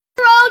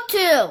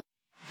to.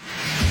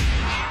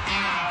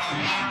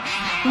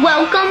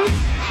 Welcome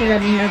to the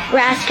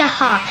Nebraska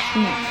Hawks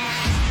Nest.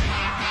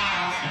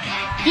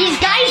 These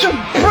guys are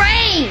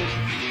brave.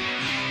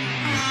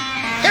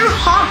 They're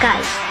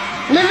Hawkeyes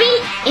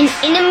living in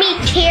enemy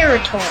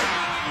territory.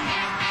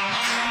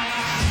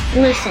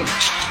 Listen,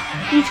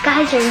 these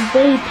guys are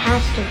way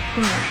past their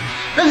prime,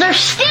 but they're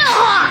still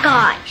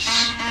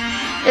Hawkeyes.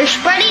 They're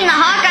spreading the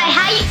Hawkeye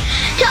hype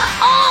to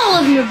all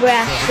of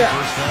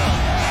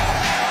Nebraska.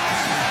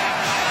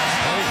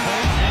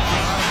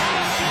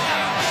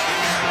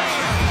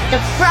 The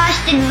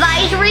frost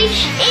advisory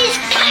is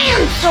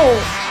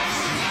canceled.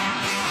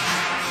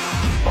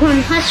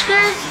 Corn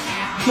Huskers,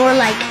 more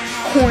like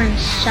corn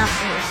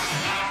suckers.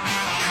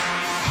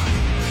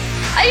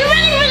 Are you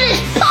ready for this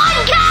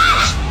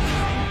podcast?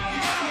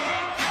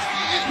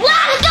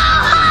 Let's go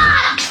Hawks!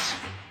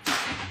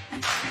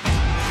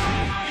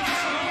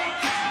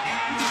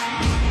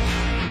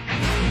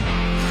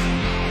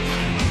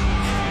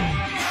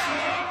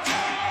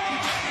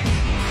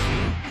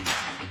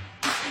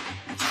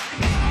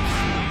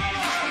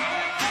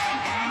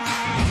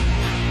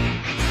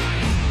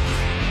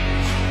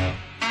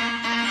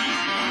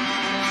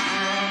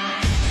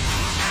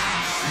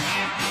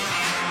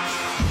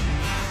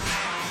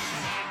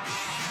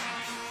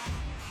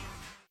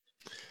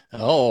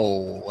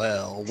 Oh,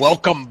 well,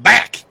 welcome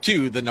back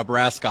to the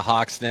Nebraska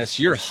Hawks Nest,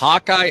 your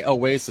Hawkeye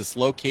oasis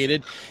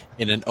located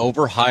in an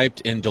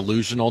overhyped and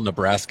delusional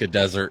Nebraska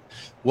desert.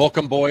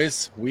 Welcome,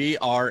 boys. We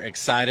are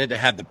excited to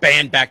have the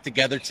band back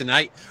together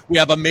tonight. We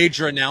have a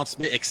major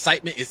announcement.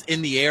 Excitement is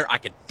in the air. I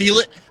can feel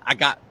it. I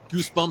got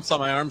goosebumps on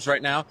my arms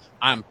right now.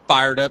 I'm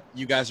fired up.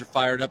 You guys are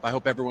fired up. I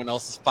hope everyone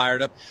else is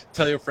fired up.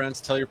 Tell your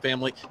friends, tell your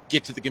family,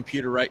 get to the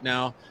computer right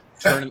now.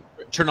 Turn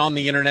on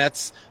the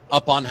internets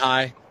up on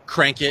high,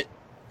 crank it,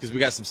 because we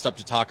got some stuff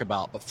to talk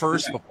about. But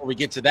first, before we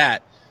get to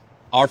that,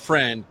 our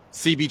friend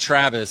CB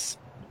Travis,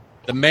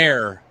 the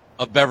mayor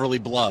of Beverly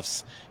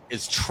Bluffs,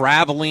 is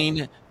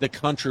traveling the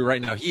country right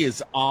now. He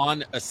is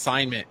on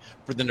assignment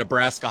for the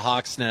Nebraska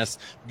Hawks Nest,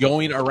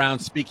 going around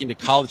speaking to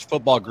college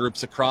football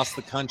groups across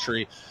the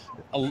country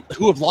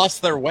who have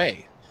lost their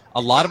way.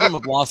 A lot of them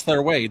have lost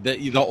their way.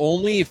 The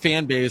only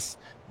fan base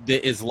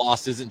that is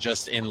lost isn't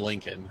just in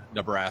Lincoln,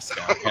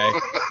 Nebraska, okay?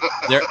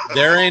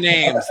 They're in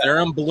Ames, they're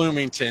in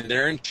Bloomington,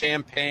 they're in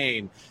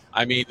Champaign.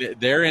 I mean,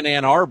 they're in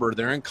Ann Arbor,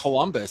 they're in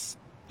Columbus.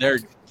 They're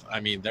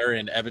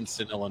in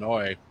Evanston,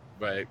 Illinois,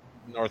 by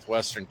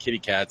Northwestern Kitty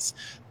Cats.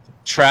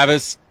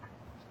 Travis,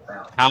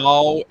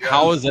 how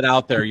is it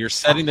out there? You're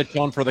setting the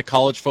tone for the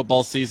college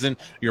football season.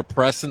 You're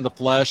pressing the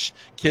flesh,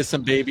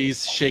 kissing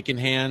babies, shaking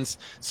hands,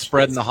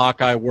 spreading the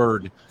Hawkeye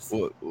word.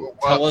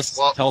 Tell us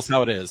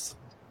how it is.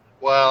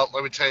 Well,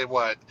 let me tell you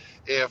what.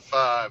 If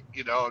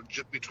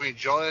between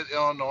Joliet,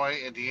 Illinois,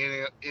 and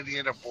the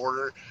Indiana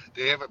border,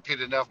 they haven't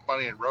paid enough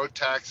money in road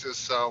taxes,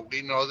 so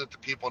we know that the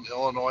people in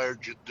Illinois are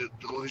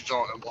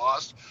delusional and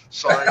lost.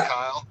 Sorry,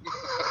 Kyle.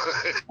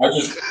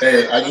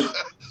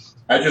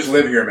 I just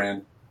live here,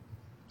 man.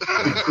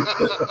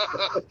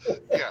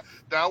 Yeah.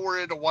 Now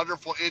we're in a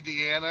wonderful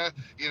Indiana.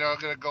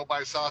 Going to go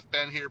by South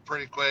Bend here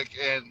pretty quick,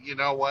 and you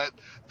know what?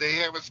 They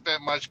haven't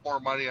spent much more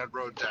money on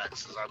road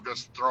taxes. I'm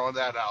just throwing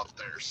that out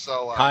there.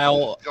 So,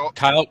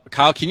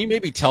 Kyle, can you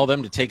maybe tell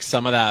them to take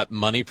some of that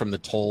money from the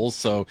tolls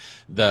so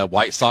the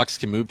White Sox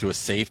can move to a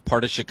safe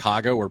part of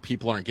Chicago where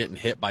people aren't getting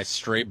hit by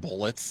stray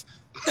bullets?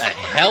 What the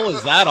hell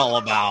is that all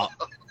about?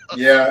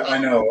 Yeah, I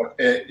know.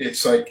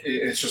 It's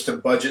just a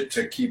budget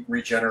to keep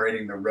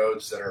regenerating the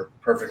roads that are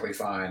perfectly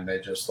fine. They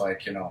just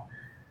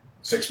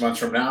 6 months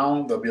from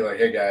now, they'll be like,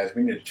 hey, guys,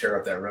 we need to tear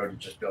up that road you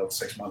just built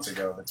 6 months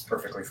ago. That's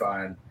perfectly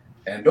fine.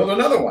 And build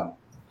another one.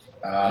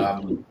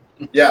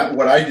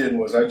 What I did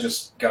was I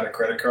just got a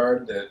credit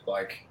card that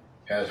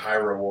has high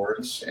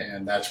rewards,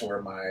 and that's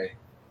where my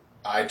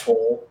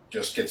toll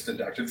just gets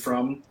deducted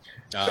from.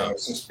 So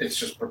it's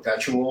just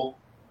perpetual.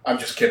 I'm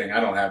just kidding. I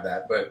don't have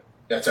that, but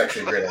that's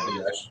actually a great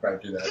idea. I should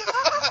probably do that.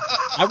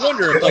 I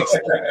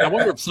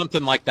wonder if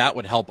something like that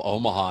would help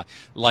Omaha.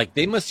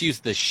 They must use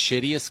the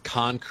shittiest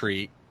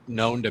concrete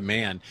known to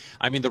man.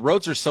 I mean, the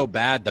roads are so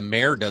bad, the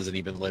mayor doesn't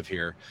even live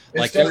here.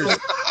 It's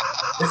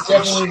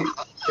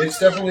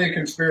definitely a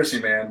conspiracy,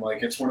 man.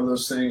 It's one of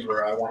those things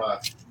where I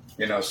want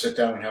to, sit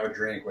down and have a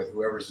drink with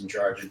whoever's in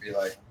charge and be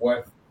like,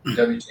 what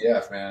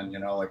WTF, man?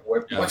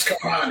 What's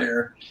going on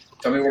here?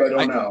 Tell me what I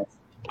don't know.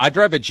 I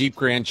drive a Jeep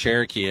Grand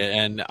Cherokee,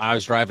 and I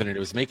was driving it. It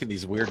was making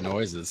these weird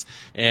noises.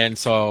 And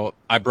so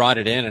I brought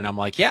it in, and I'm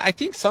like, I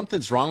think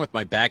something's wrong with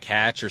my back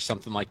hatch or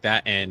something like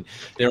that. And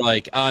they're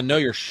like, no,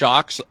 your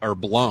shocks are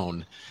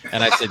blown.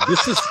 And I said,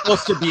 this is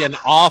supposed to be an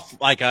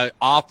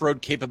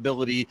off-road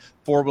capability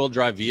four-wheel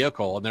drive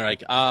vehicle. And they're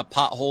like,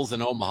 potholes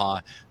in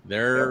Omaha,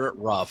 they're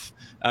rough.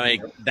 I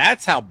mean,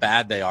 that's how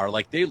bad they are.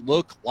 They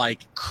look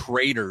like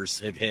craters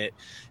have hit,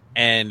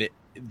 and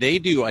they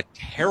do a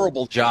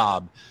terrible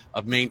job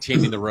of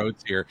maintaining the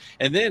roads here.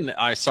 And then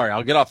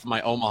I'll get off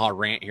my Omaha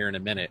rant here in a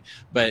minute,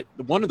 but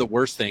one of the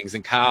worst things,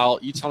 and Kyle,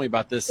 you tell me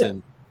about this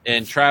in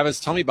And Travis,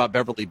 tell me about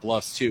Beverly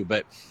Bluffs too.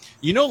 But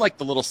you know, like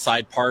the little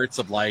side parts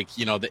of like,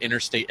 you know, the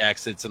interstate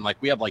exits, and like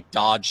we have like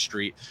Dodge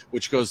Street,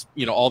 which goes,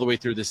 you know, all the way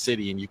through the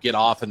city, and you get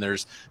off and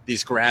there's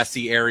these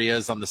grassy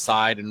areas on the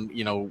side, and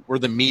you know, we're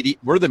the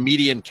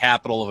median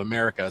capital of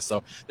America,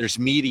 so there's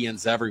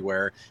medians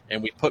everywhere,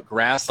 and we put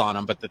grass on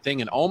them. But the thing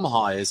in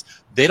Omaha is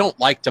they don't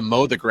like to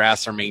mow the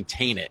grass or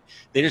maintain it.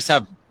 They just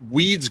have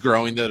weeds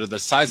growing that are the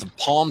size of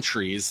palm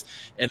trees,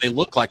 and they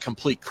look like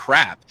complete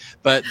crap.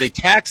 But they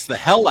tax the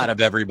hell out of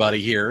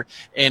everybody here,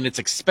 and it's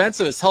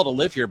expensive as hell to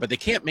live here, but they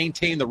can't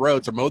maintain the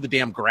roads or mow the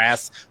damn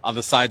grass on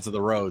the sides of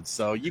the roads.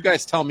 So you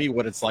guys tell me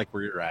what it's like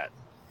where you're at.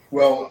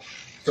 Well,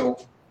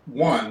 so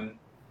one,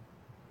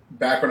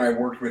 back when I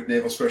worked with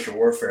Naval Special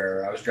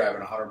Warfare, I was driving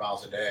 100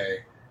 miles a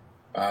day.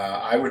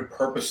 I would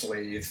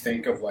purposely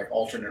think of like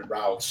alternate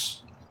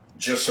routes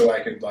just so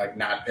I could like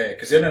not pay,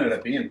 because it ended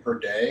up being per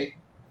day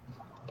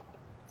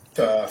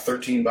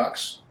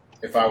 $13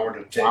 if I were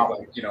to take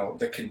like, you know,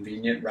 the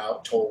convenient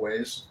route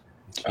tollways.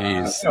 You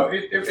know,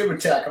 it would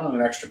tack on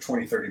an extra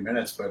 20-30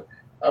 minutes, but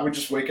I would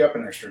just wake up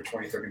an extra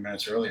 20-30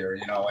 minutes earlier,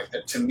 you know, like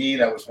that. To me,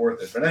 that was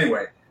worth it. But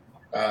anyway,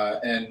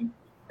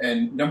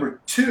 and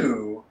number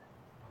two,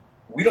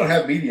 we don't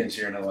have medians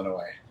here in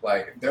Illinois.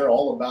 Like, they're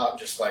all about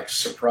just like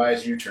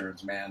surprise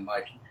U-turns, man.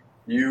 Like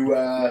you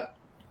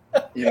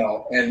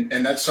know,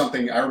 and that's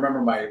something I remember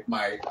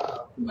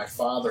my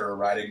father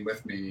riding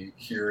with me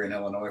here in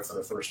Illinois for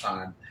the first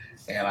time,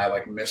 and I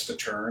like missed a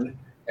turn,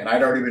 and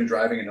I'd already been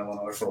driving in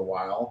Illinois for a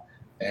while,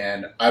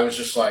 and I was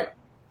just like,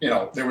 you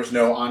know, there was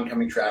no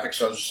oncoming traffic,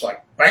 so I was just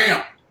like,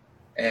 bam,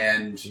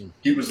 and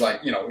he was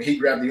like, you know, he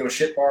grabbed the oh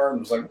shit bar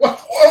and was like, what,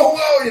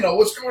 whoa, you know,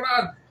 what's going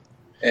on?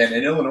 And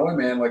in Illinois,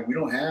 man, like we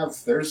don't have,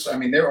 there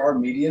are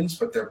medians,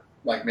 but they're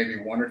like maybe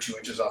 1 or 2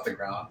 inches off the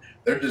ground.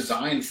 They're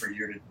designed for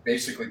you to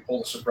basically pull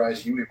the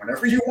surprise UE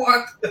whenever you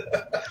want.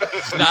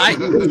 I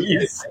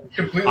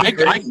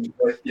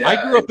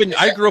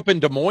grew up in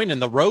Des Moines, and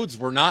the roads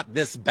were not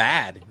this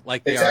bad.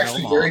 Like they it's are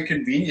actually in Omaha. very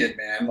convenient,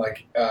 man.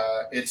 Like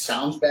it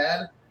sounds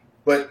bad,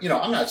 but you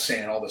know, I'm not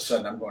saying all of a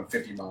sudden I'm going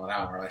 50 mile an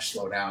hour and I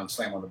slow down,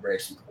 slam on the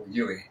brakes, and pull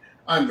UE.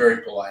 I'm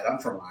very polite. I'm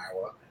from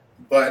Iowa,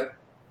 but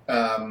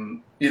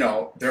you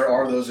know, there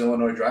are those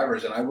Illinois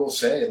drivers, and I will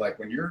say, like,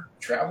 when you're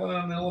traveling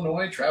in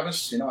Illinois,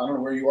 Travis, you know, I don't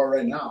know where you are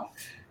right now.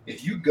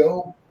 If you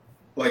go,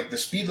 like, the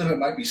speed limit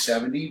might be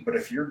 70, but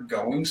if you're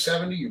going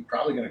 70, you're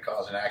probably going to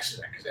cause an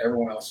accident because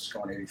everyone else is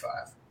going 85.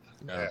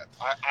 Yeah,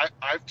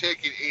 I've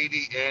taken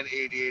 80 and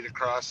 88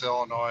 across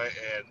Illinois,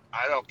 and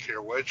I don't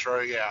care which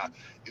road. Yeah,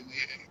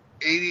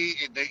 80,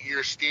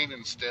 you're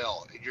standing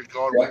still. You're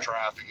going with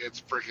traffic.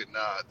 It's freaking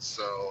nuts.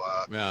 So,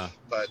 yeah.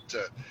 But,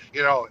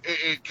 you know,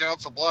 in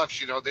Council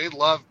Bluffs, you know, they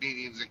love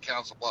meetings in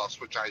Council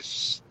Bluffs, which I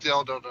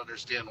still don't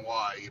understand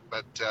why.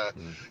 But,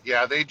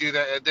 yeah, they do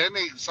that. And then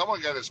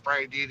someone got a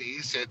spray D to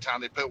East End Town.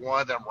 They put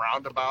one of them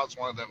roundabouts,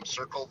 one of them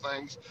circle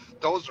things.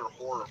 Those are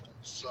horrible.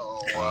 So,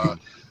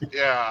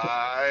 yeah,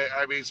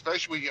 I mean,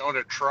 especially when you own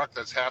a truck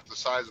that's half the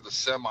size of a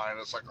semi, and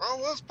it's like,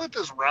 oh, let's put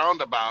this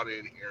roundabout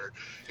in here.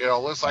 You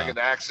know, looks like an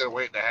accident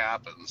waiting to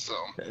happen. So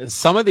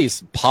some of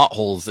these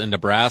potholes in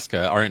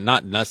Nebraska are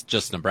not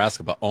just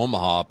Nebraska, but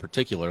Omaha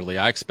particularly.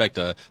 I expect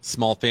a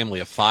small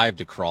family of 5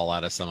 to crawl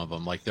out of some of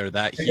them. Like they're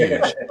that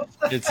huge.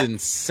 It's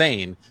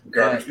insane.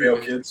 Garbage pail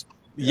kids.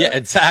 Yeah,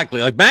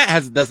 exactly. Like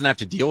Matt doesn't have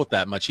to deal with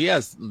that much. He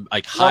has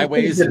like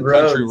highways and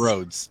country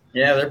roads.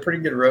 Yeah, they're pretty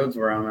good roads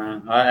where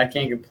I'm at. I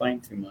can't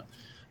complain too much.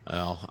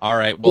 Oh, all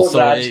right. Well, so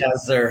Dodge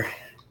has their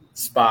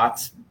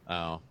spots.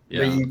 Oh,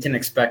 yeah. But you can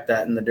expect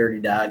that in the Dirty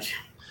Dodge.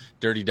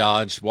 Dirty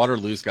Dodge.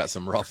 Waterloo's got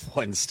some rough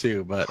ones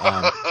too, but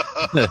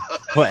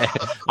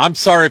I'm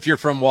sorry if you're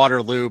from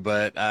Waterloo,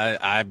 but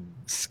I'm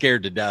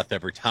scared to death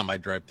every time I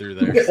drive through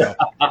there. So,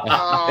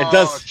 it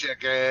does.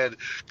 Chicken,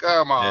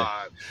 come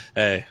on.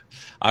 Hey,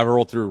 I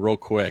roll through real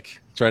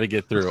quick. Try to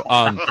get through.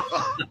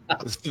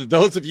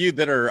 Those of you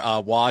that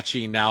are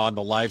watching now on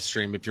the live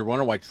stream, if you're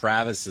wondering why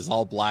Travis is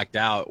all blacked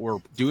out, we're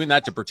doing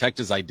that to protect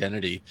his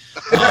identity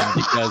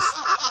because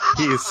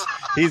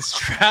he's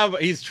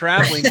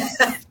traveling.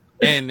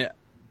 And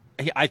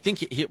I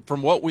think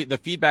from the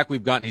feedback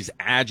we've gotten, he's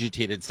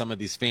agitated some of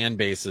these fan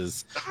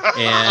bases,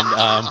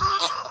 and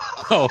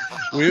so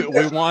we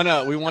want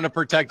to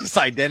protect his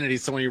identity.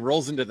 So when he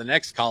rolls into the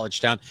next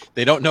college town,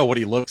 they don't know what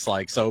he looks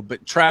like. So,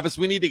 but Travis,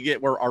 we need to get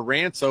where our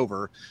rant's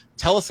over.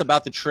 Tell us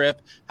about the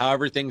trip, how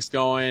everything's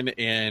going,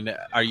 and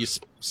are you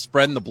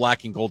spreading the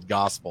black and gold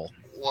gospel?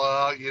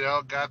 Well, you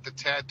know, got the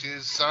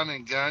tattoos, son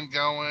and gun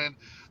going.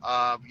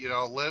 You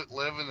know,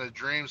 living the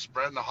dream,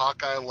 spreading the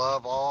Hawkeye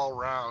love all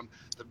around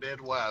the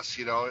Midwest.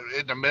 You know,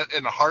 in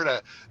the heart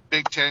of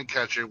Big Ten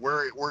country.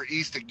 We're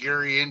east of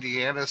Gary,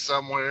 Indiana,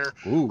 somewhere.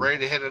 Ooh. Ready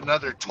to hit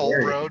another toll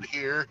road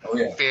here. Oh,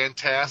 yeah.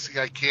 Fantastic!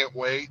 I can't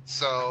wait.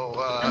 So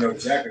I know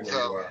exactly where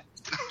you are.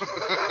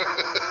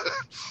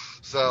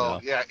 So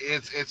yeah,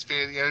 it's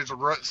fantastic. There's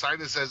a sign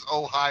that says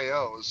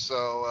Ohio.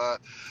 So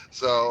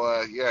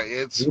yeah,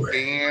 it's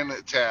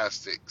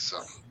fantastic. So.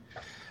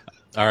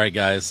 All right,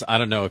 guys, I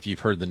don't know if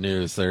you've heard the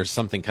news. There's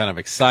something kind of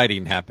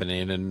exciting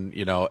happening. And,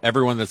 you know,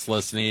 everyone that's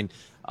listening,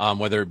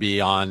 whether it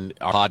be on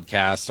our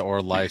podcast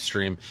or live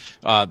stream.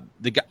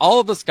 All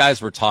of us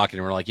guys were talking,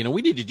 and we're like,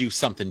 we need to do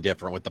something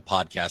different with the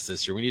podcast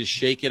this year. We need to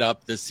shake it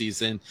up this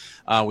season.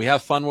 We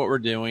have fun what we're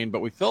doing,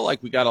 but we feel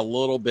like we got a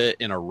little bit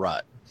in a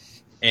rut,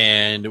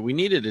 and we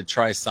needed to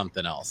try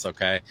something else.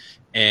 Okay.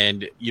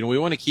 And, we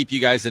want to keep you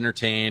guys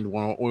entertained.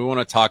 We want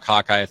to talk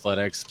Hawkeye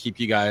athletics, keep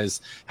you guys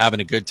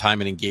having a good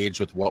time and engaged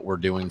with what we're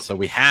doing. So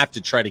we have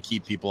to try to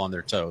keep people on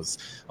their toes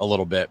a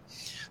little bit.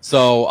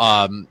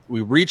 So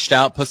we reached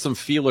out, put some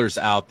feelers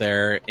out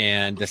there,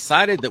 and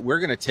decided that we're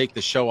going to take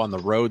the show on the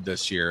road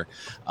this year.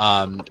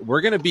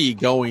 We're going to be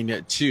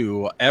going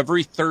to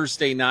every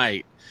Thursday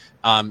night.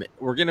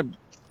 We're going to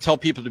tell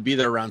people to be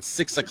there around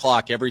 6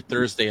 o'clock every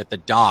Thursday at the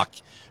Dock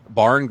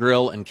Bar and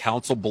Grill in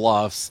Council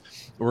Bluffs.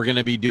 We're going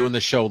to be doing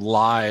the show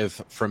live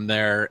from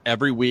there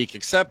every week,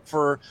 except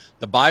for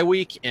the bye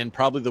week and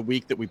probably the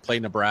week that we play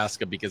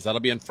Nebraska, because that'll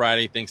be on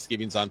Friday.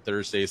 Thanksgiving's on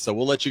Thursday. So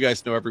we'll let you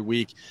guys know every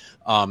week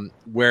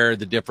where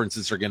the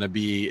differences are going to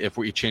be if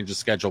we change the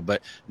schedule.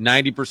 But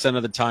 90%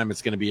 of the time,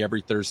 it's going to be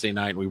every Thursday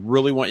night. We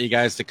really want you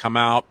guys to come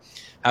out,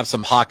 have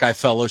some Hawkeye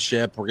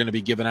fellowship. We're going to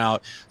be giving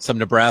out some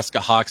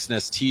Nebraska Hawks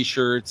Nest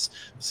t-shirts,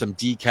 some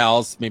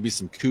decals, maybe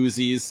some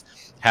koozies,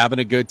 having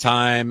a good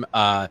time.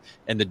 And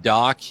the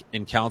Dock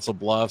in Council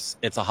Bluffs,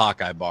 it's a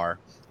Hawkeye bar.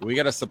 We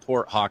got to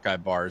support Hawkeye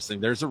bars.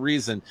 And there's a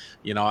reason,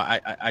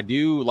 I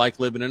do like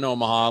living in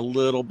Omaha a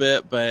little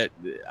bit, but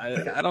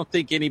I don't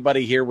think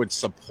anybody here would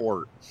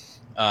support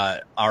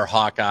our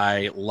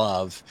Hawkeye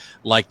love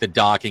like the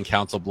Dock in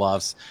Council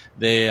Bluffs.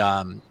 They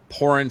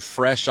pouring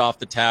fresh off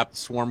the tap,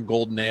 Swarm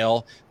Golden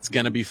Ale. It's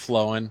going to be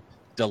flowing.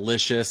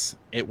 Delicious.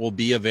 It will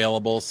be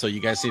available, so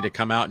you guys need to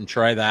come out and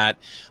try that.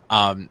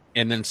 And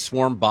then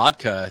Swarm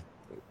Vodka,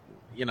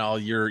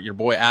 your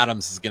boy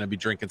Adams is going to be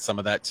drinking some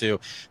of that too.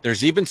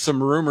 There's even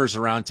some rumors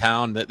around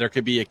town that there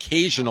could be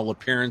occasional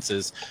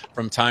appearances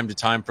from time to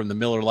time from the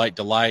Miller Lite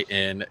Delight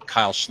and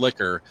Kyle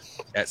Schlicker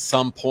at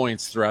some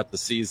points throughout the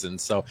season.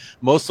 So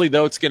mostly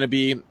though, it's going to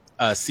be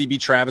CB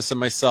Travis and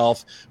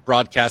myself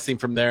broadcasting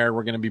from there.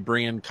 We're going to be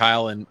bringing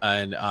Kyle and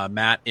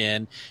Matt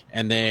in,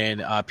 and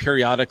then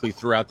periodically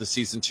throughout the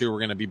season too, we're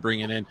going to be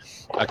bringing in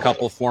a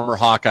couple former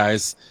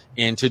Hawkeyes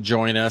in to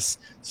join us.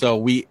 So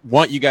we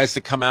want you guys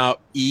to come out,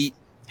 eat,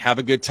 have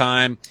a good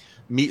time,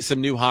 meet some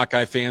new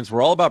Hawkeye fans.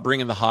 We're all about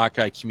bringing the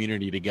Hawkeye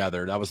community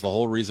together. That was the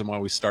whole reason why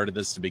we started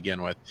this to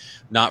begin with,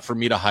 not for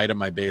me to hide in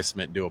my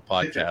basement and do a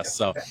podcast.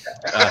 So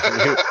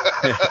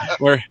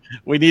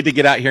we need to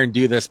get out here and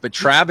do this. But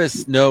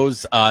Travis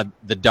knows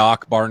the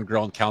Dock Bar and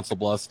Grill in Council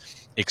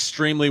Bluffs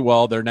extremely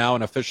well. They're now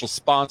an official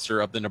sponsor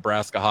of the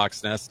Nebraska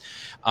Hawks Nest.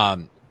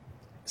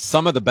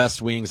 Some of the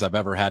best wings I've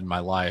ever had in my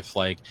life.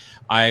 Like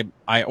I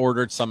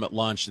ordered some at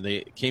lunch and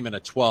they came in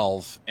at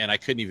 12 and I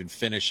couldn't even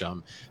finish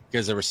them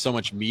because there was so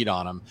much meat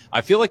on them.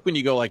 I feel like when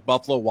you go like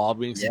Buffalo Wild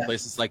Wings and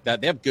places like that,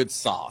 they have good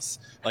sauce.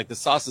 Like the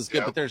sauce is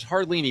good, but there's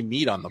hardly any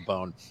meat on the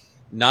bone.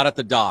 Not at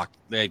the Dock.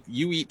 Like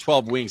you eat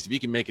 12 wings, if you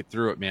can make it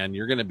through it, man,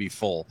 you're going to be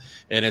full.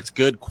 And it's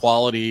good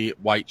quality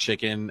white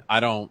chicken.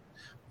 I don't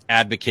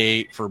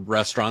advocate for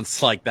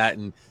restaurants like that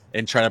and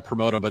try to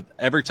promote them, but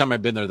every time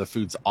I've been there, the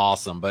food's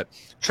awesome. But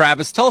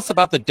Travis, tell us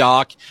about the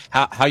Dock,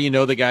 how you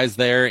know the guys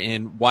there,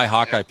 and why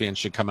Hawkeye fans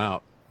should come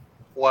out.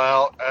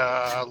 Well,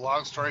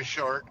 long story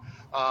short,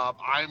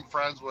 I'm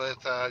friends with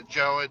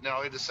Joe and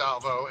Nelly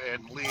DeSalvo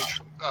and Lee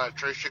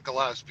Tricia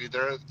Gillespie.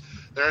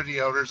 They're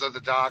the owners of the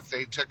Dock.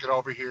 They took it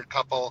over here a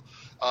couple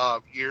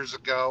years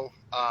ago.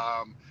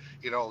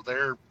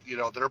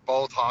 They're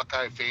both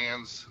Hawkeye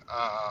fans.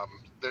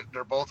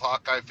 They're both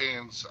Hawkeye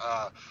fans,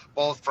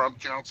 both from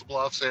Council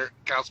Bluffs,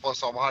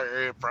 Omaha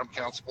area, from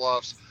Council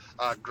Bluffs.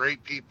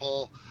 Great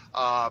people. We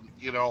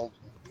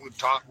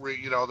talked.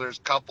 There's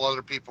a couple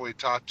other people we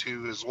talked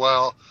to as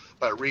well,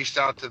 but reached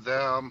out to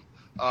them,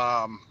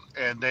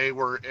 and they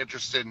were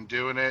interested in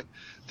doing it.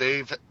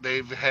 They've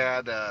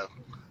had.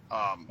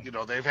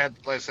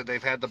 Like I said,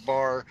 they've had the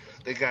bar.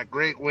 They got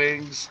great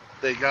wings.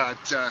 They got.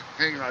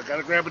 Hang on, I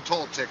gotta grab a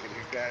toll ticket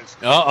here, guys.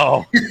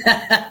 Uh-oh.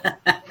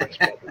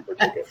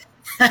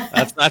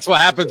 That's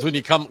what happens when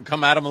you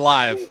come at them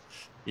live.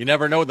 You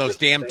never know those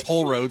damn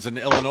toll roads in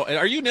Illinois.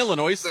 Are you in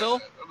Illinois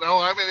still? No,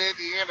 I'm in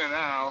Indiana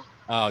now.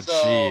 Oh,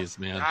 jeez,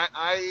 man.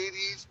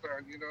 I-80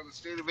 eastbound, the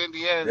state of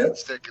Indiana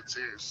gets tickets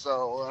here.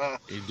 So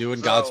you're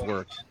doing God's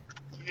work.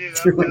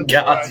 Doing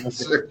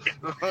God's work.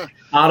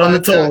 Out on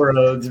the toll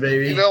roads,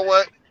 baby. You know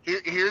what?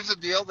 Here's the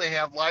deal. They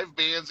have live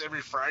bands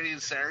every Friday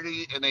and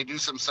Saturday, and they do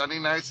some Sunday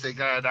nights. They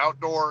got an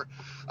outdoor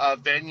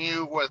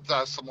venue with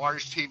some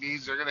large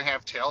TVs. They're going to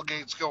have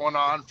tailgates going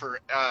on for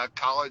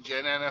college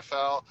and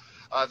NFL.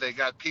 They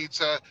got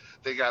pizza.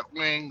 They got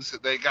wings.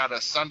 They got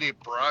a Sunday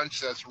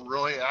brunch that's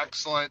really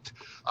excellent.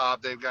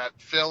 They've got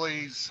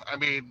Phillies. I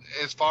mean,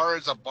 as far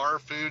as a bar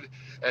food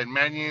and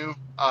menu,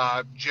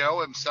 Joe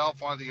himself,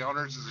 one of the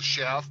owners, is a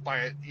chef.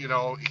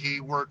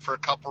 He worked for a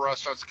couple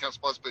restaurants in Council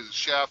Bluffs, but he's a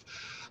chef.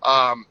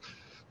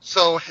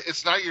 So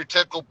it's not your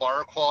typical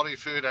bar quality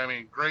food. I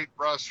mean, great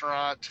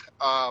restaurant,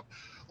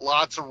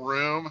 lots of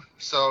room.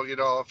 So, if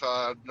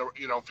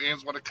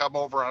fans want to come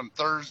over on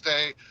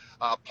Thursday,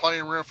 plenty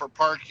of room for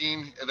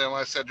parking. And then,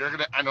 like I said,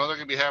 I know they're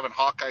gonna be having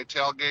Hawkeye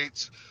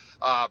tailgates.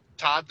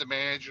 Todd, the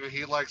manager,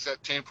 he likes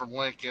that team from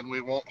Lincoln.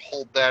 We won't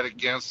hold that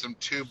against him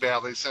too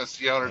badly since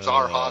the owners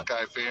are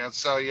Hawkeye fans.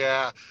 So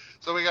yeah,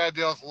 so we got to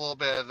deal with a little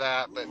bit of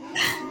that. But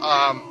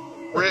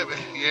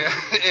yeah,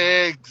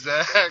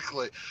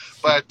 exactly.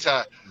 But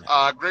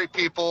great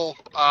people.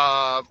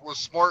 Want to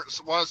support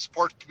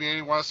the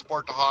community, want to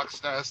support the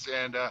Hawks Nest,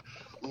 and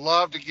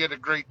love to get a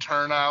great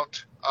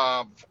turnout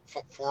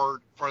for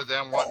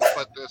them wanting to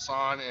put this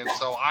on. And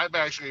so I'm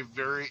actually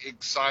very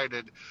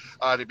excited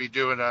to be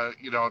doing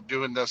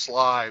this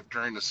live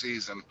during the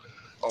season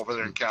over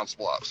there in Council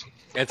Bluffs.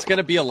 It's going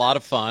to be a lot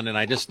of fun, and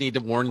I just need to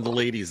warn the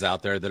ladies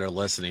out there that are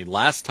listening.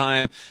 Last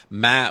time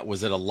Matt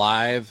was at a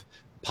live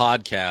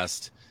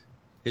podcast,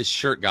 his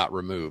shirt got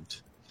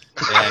removed,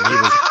 and he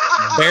was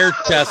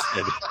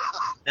bare-chested.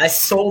 I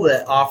sold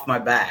it off my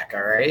back,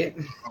 all right?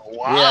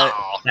 Wow. Yeah,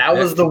 that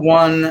was the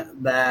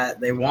one that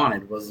they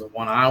wanted, was the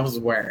one I was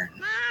wearing.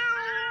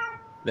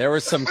 There were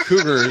some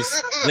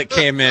cougars that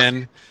came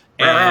in,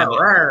 and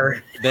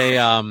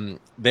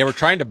they were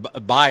trying to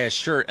buy a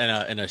shirt in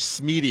a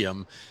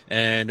medium,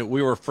 and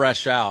we were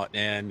fresh out,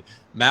 and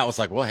Matt was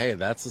like, well, hey,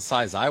 that's the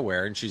size I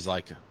wear, and she's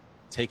like,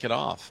 take it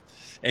off.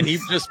 And he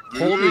just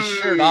pulled his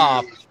shirt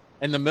off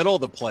in the middle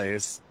of the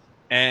place,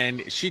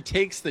 and she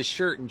takes the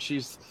shirt, and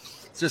she's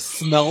just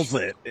smells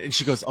it, and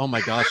she goes, oh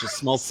my gosh, it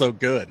smells so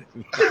good.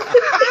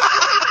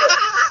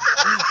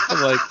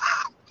 I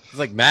was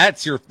like,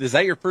 Matt, is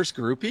that your first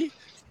groupie?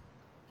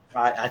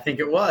 I think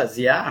it was,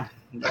 yeah.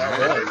 That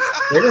was.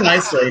 They were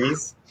nice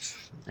ladies.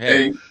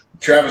 Hey,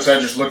 Travis, I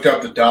just looked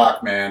up the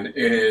dock, man.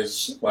 It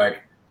is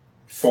like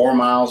 4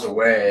 miles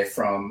away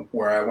from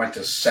where I went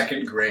to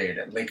second grade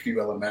at Lakeview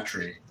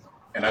Elementary.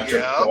 And I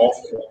took golf.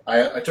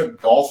 I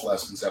took golf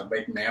lessons at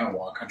Lake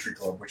Manawa Country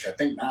Club, which I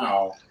think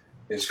now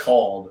is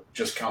called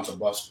just Council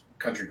Bluffs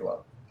Country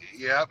Club.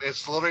 Yep,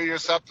 it's literally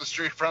just up the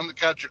street from the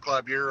country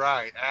club. You're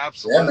right,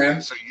 absolutely. Yeah,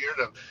 man. So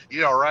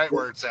you're right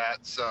where it's at.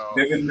 So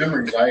vivid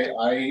memories.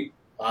 I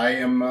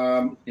am,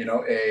 a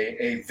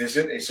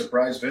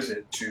surprise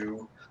visit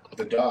to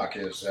the dock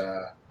is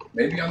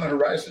maybe on the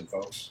horizon,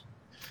 folks.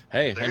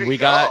 Hey, and we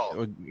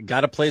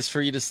got a place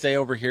for you to stay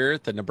over here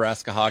at the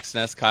Nebraska Hawks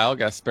Nest. Kyle,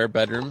 got a spare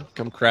bedroom.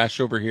 Come crash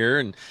over here,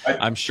 and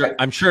I'm sure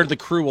the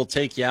crew will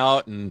take you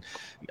out, and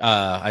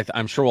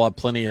I'm sure we'll have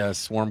plenty of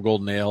Swarm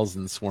Golden Ales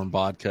and Swarm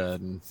Vodka,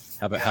 and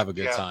have a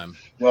good time.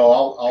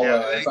 Well, I'll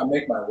if I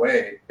make my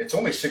way, it's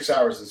only 6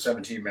 hours and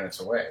 17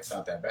 minutes away. It's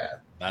not that bad.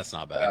 That's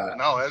not bad.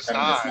 No, it's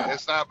not.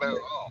 It's not bad at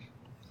all.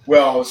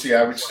 Well, see,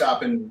 I would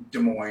stop in Des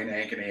Moines,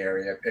 Ankeny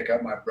area, pick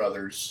up my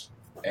brothers,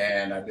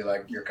 and I'd be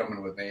like, "You're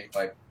coming with me."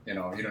 Like, you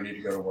don't need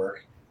to go to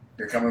work.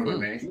 You're coming with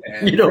me.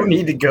 And you don't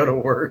need to go to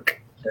work.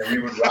 And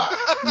we would rock.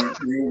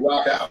 we would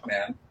rock out,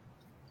 man.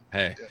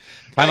 Hey,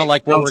 kind of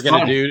like what we're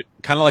gonna do.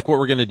 Kind of like what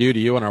we're gonna do to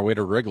you on our way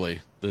to Wrigley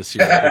this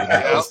year.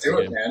 Let's do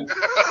it, man.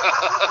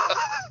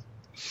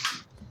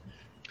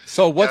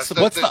 So what's the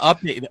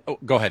update? Oh,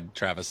 go ahead,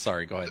 Travis.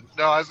 Sorry, go ahead.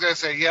 No, I was going to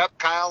say, yep,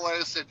 Kyle, like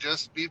I said,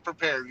 just be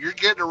prepared. You're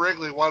getting to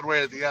Wrigley one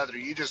way or the other.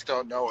 You just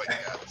don't know it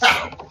yet.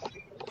 So.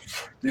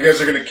 You guys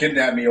are going to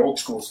kidnap me old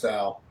school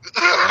style.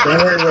 Don't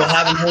worry, we'll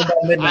have him home by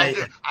midnight.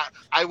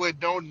 I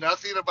would know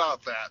nothing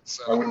about that.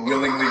 So. I would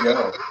willingly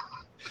go.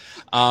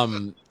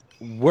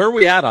 Where are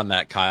we at on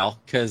that, Kyle?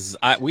 Because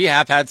we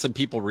have had some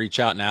people reach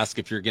out and ask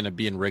if you're going to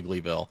be in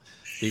Wrigleyville.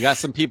 You got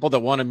some people that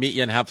want to meet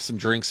you and have some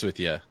drinks with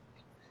you.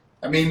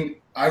 I mean,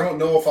 I don't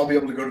know if I'll be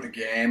able to go to the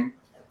game,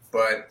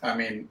 but I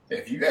mean,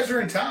 if you guys are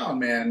in town,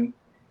 man,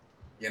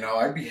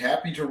 I'd be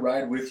happy to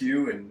ride with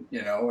you and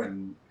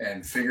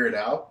figure it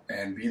out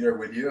and be there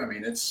with you. I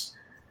mean, it's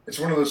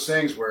one of those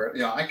things where,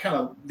 I kind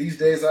of, these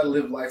days I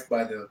live life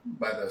by the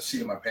seat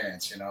of my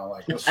pants,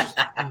 like let's just,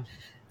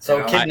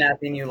 So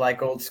kidnapping you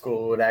like old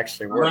school would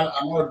actually work.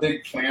 I'm not a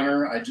big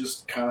planner. I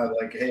just kind of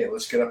like, hey,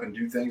 let's get up and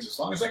do things. As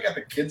long as I got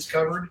the kids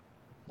covered,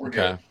 we're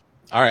good.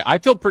 All right. I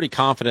feel pretty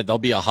confident there'll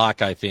be a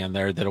Hawkeye fan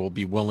there that will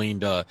be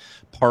willing to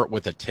part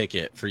with a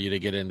ticket for you to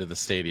get into the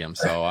stadium.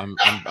 So I'm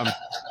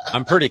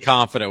pretty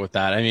confident with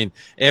that. I mean,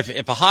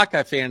 if a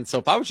Hawkeye fan, so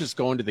if I was just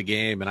going to the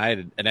game and I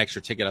had an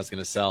extra ticket I was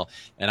going to sell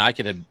and I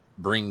could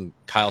bring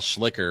Kyle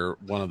Schlicker,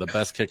 one of the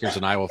best kickers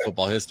in Iowa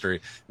football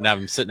history, and have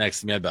him sit next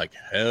to me, I'd be like,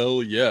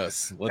 hell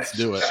yes, let's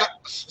do it.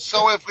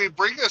 So if we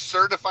bring a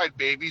certified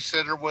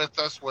babysitter with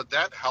us, would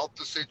that help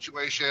the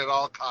situation at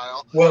all,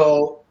 Kyle?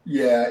 Well,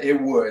 yeah,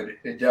 it would.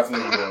 It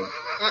definitely would.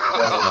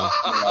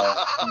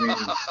 I mean,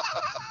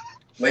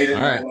 late at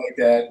night like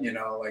that,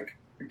 like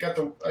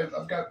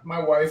I've got my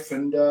wife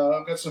and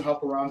I've got some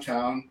help around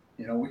town.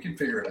 We can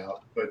figure it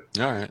out. But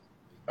all right,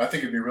 I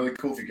think it'd be really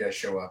cool if you guys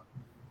show up.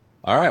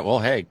 All right. Well,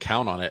 hey,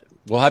 count on it.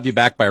 We'll have you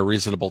back by a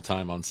reasonable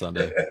time on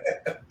Sunday.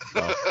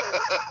 So,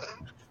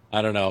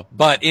 I don't know.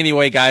 But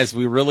anyway, guys,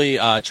 we really,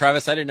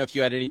 Travis, I didn't know if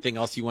you had anything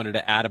else you wanted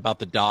to add about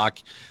the dock,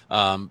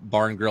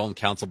 Bar and Grill in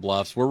Council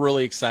Bluffs. We're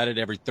really excited.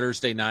 Every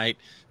Thursday night,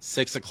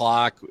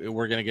 6:00,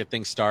 we're going to get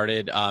things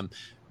started.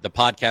 The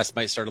podcast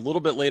might start a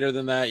little bit later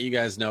than that. You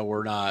guys know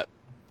we're not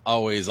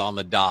always on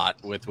the dot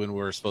with when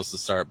we're supposed to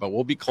start, but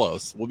we'll be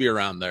close. We'll be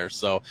around there.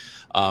 So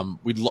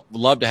we'd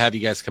love to have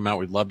you guys come out.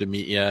 We'd love to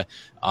meet you,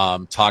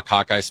 talk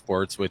Hawkeye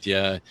sports with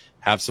you,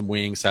 have some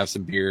wings, have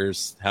some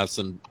beers, have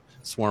some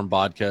Swarm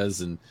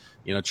vodkas, and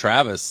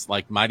Travis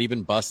might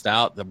even bust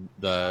out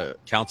the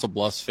Council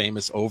Bluffs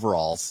famous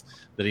overalls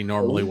that he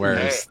normally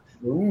wears.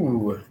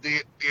 Ooh.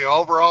 The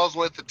overalls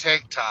with the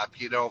tank top,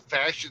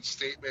 fashion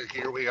statement.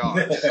 Here we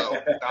are. So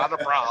not a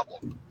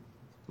problem.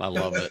 I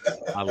love it.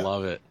 I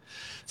love it.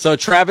 So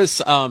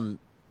Travis,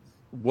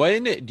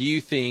 when do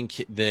you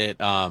think that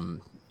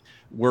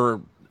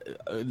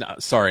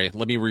sorry,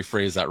 let me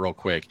rephrase that real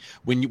quick.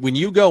 When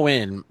you go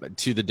in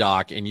to the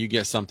dock and you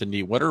get something to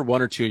eat, what are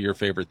one or two of your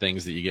favorite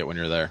things that you get when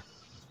you're there?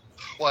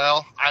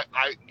 Well,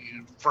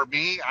 for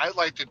me, I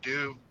like to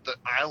do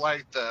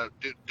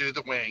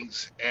the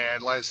wings,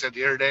 and like I said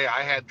the other day,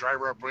 I had dry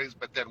rub wings,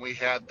 but then we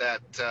had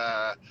that.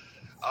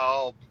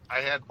 I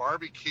had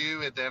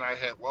barbecue, and then I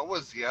had, what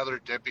was the other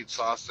dipping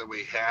sauce that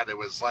we had? It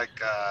was like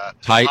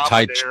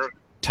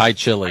Thai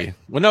chili.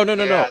 Well, no,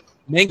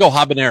 mango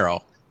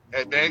habanero.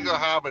 And mango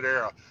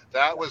habanero.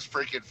 That was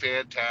freaking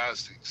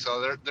fantastic.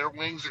 So their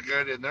wings are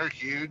good, and they're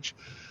huge.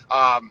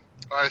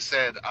 Like I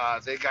said,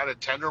 they got a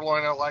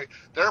tenderloin.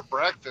 Their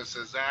breakfast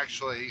is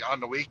actually on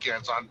the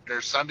weekends on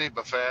their Sunday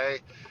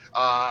buffet.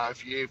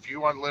 If you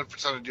want to live for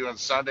something to do on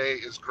Sunday,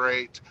 is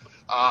great.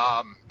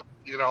 I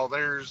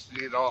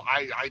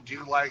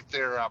do like they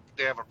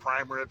have a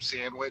prime rib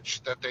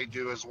sandwich that they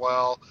do as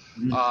well.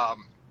 Mm.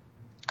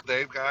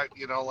 They've got,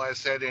 like I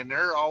said, and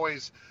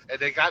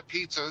they got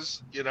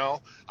pizzas.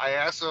 I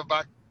asked them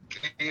about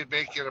Canadian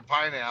bacon and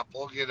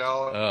pineapple, and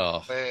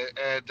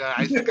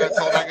I think I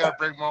told I got to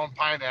bring my own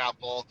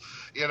pineapple,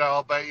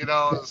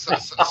 but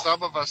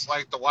some of us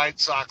like the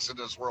White Sox in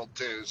this world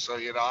too, so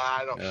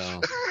I don't.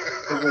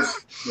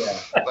 Yeah.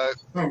 But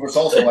it was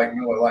also like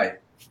Miller Lite.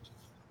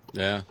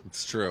 Yeah,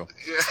 it's true.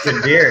 It's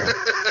good beer.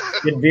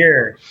 Good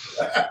beer.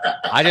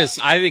 I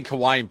think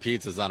Hawaiian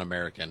pizza is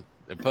un-American.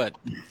 They put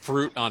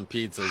fruit on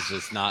pizza is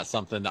just not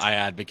something that I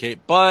advocate.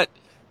 But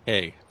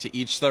hey, to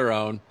each their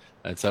own.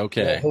 That's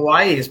okay. Well,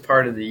 Hawaii is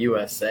part of the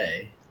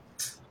USA.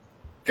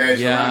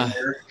 Guys, yeah.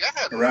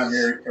 around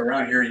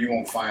here, you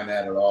won't find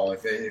that at all.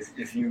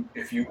 If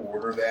you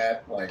order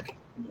that, like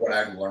what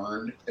I've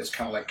learned is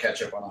kind of like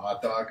ketchup on a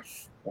hot dog.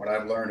 What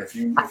I've learned, if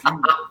you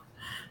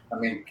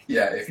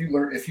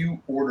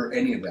order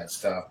any of that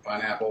stuff,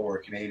 pineapple or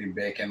Canadian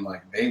bacon,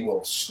 like they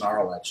will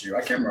snarl at you. I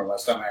can't remember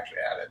last time I actually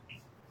had it.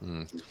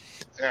 Mm.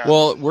 Yeah.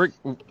 Well,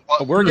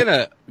 we're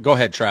gonna go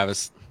ahead,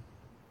 Travis.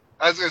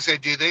 I was gonna say,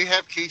 do they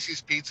have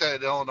Casey's Pizza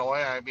in Illinois?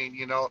 I mean,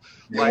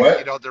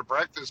 their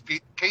breakfast,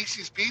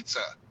 Casey's Pizza.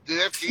 Do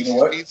they have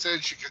Casey's Pizza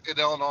in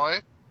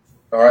Illinois?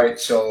 All right,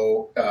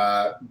 so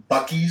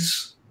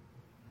Buc-ee's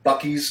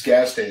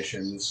gas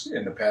stations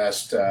in the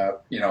past,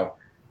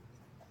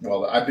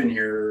 well, I've been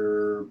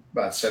here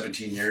about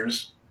 17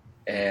 years,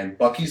 and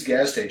Buc-ee's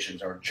gas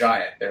stations are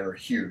giant. They're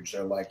huge.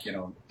 They're like,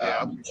 giant.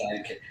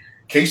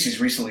 Casey's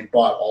recently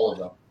bought all of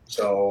them.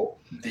 So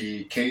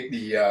the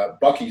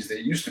Buc-ee's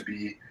that used to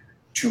be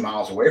 2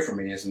 miles away from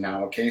me is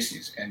now a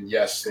Casey's. And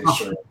yes, they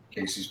serve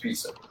Casey's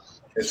pizza.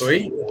 It's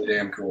sweet. Really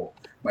damn cool.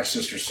 My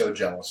sister's so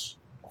jealous.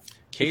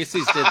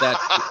 Casey's did that.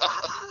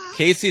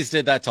 Casey's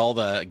did that to all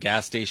the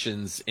gas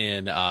stations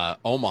in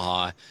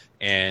Omaha,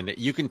 and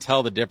you can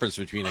tell the difference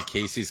between a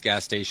Casey's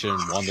gas station and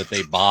one that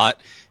they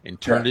bought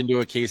and turned into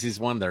a Casey's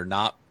one.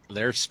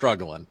 They're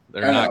struggling.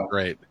 They're not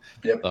great.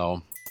 Yep.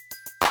 So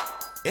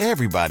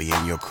everybody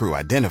in your crew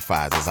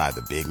identifies as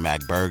either Big Mac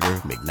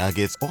Burger,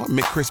 McNuggets, or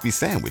McCrispy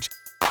Sandwich,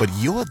 but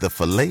you're the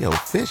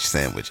Filet-O-Fish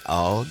Sandwich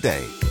all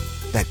day.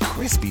 That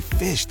crispy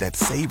fish, that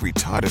savory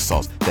tartar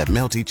sauce, that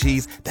melty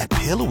cheese, that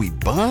pillowy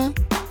bun.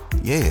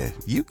 Yeah,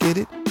 you get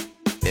it.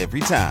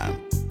 Every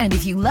time. And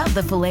if you love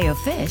the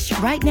Filet-O-Fish,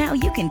 right now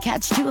you can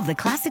catch two of the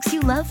classics you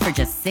love for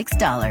just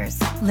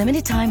 $6.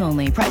 Limited time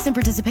only. Price and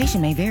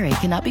participation may vary.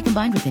 Cannot be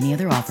combined with any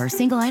other offer.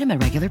 Single item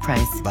at regular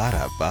price.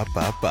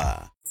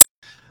 Ba-da-ba-ba-ba.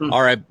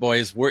 All right,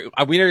 boys. We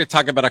need to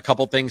talk about a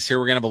couple things here.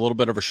 We're going to have a little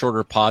bit of a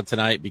shorter pod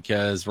tonight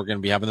because we're going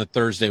to be having the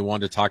Thursday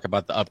one to talk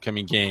about the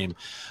upcoming game.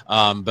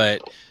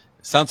 But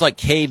sounds like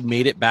Cade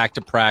made it back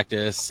to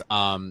practice. We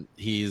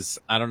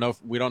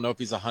don't know if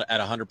he's at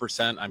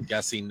 100%. I'm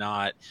guessing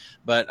not.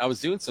 But I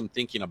was doing some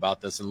thinking about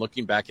this and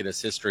looking back at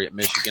his history at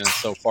Michigan and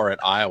so far at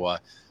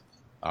Iowa.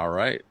 All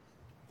right.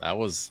 That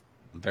was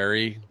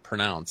very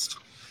pronounced.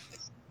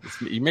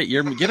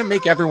 You're going to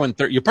make everyone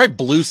you probably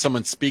blew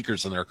someone's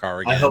speakers in their car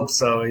again. I hope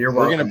so. We're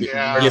going to be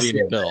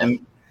getting a bill.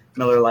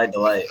 Miller Lite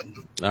Delight.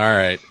 All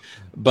right.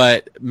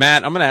 But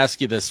Matt, I'm going to ask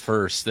you this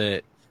first,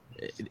 that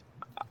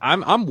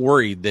I'm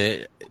worried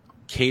that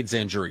Cade's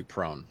injury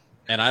prone,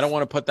 and I don't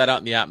want to put that out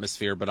in the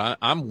atmosphere, but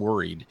I'm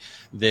worried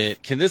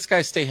that can this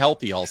guy stay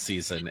healthy all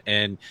season?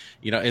 And,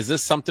 is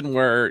this something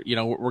where,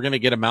 we're going to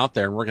get him out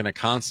there and we're going to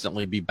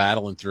constantly be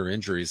battling through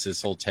injuries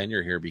his whole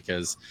tenure here?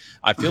 Because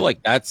I feel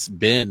like that's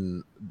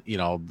been,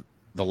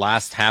 the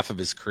last half of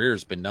his career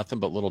has been nothing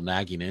but little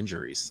nagging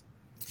injuries.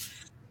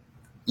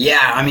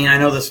 Yeah. I mean, I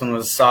know this one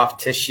was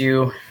soft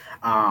tissue.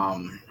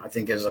 I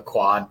think is a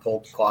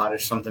pulled quad or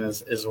something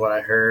is what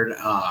I heard.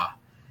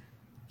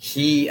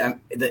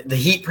 The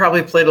heat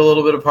probably played a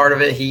little bit of part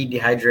of it. Heat,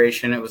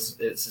 dehydration.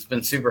 It's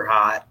been super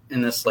hot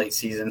in this late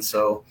season,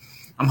 so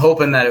I'm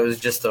hoping that it was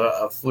just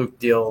a fluke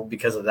deal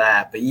because of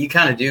that. But you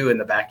kind of do in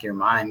the back of your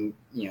mind,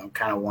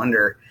 kind of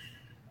wonder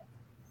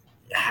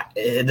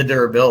the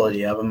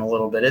durability of him a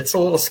little bit. It's a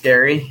little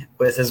scary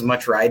with as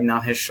much riding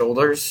on his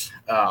shoulders.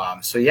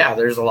 So yeah,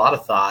 there's a lot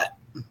of thought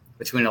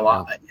between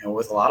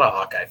with a lot of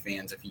Hawkeye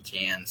fans if he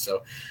can.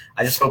 So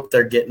I just hope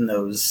they're getting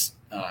those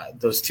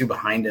two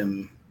behind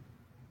him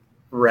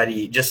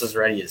ready, just as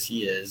ready as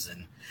he is,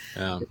 and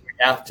we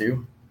have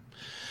to.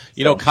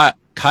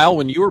 Kyle,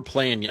 when you were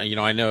playing,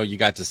 I know you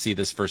got to see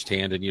this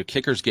firsthand, and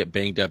kickers get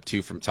banged up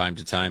too from time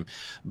to time.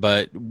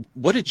 But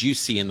what did you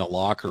see in the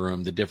locker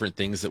room, the different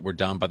things that were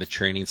done by the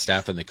training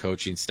staff and the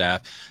coaching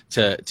staff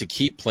to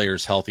keep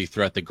players healthy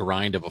throughout the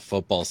grind of a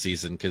football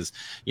season? Because,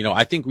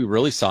 I think we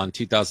really saw in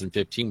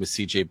 2015 with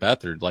CJ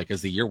Beathard, like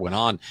as the year went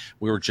on,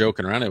 we were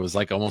joking around. It was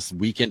like almost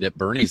weekend at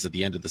Bernie's at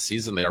the end of the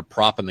season. They are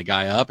propping the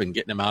guy up and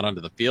getting him out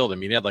onto the field. I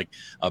mean, he had like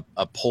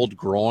a pulled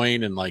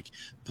groin and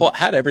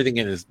had everything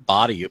in his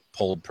body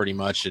pulled pretty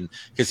much, and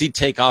because he'd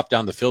take off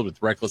down the field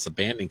with reckless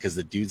abandon because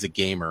the dude's a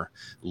gamer.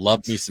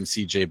 Loved me some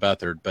CJ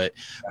Beathard. But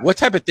what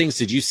type of things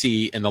did you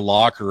see in the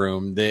locker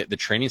room that the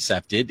training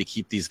staff did to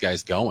keep these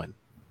guys going?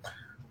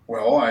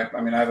 Well, I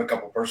have a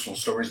couple personal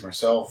stories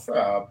myself,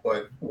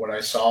 but what I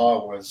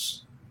saw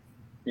was,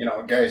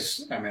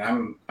 guys,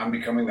 I'm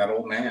becoming that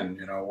old man,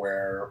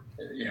 where,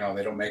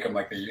 they don't make them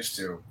like they used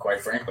to,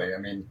 quite frankly. I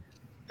mean,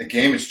 the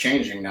game is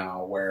changing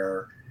now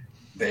where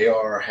they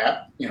are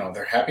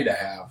they're happy to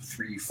have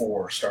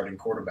 3-4 starting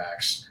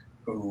quarterbacks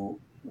who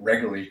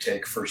regularly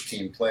take first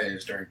team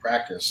plays during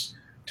practice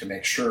to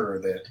make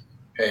sure that,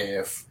 hey,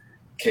 if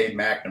Cade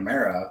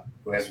McNamara,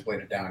 who hasn't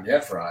played it down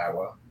yet for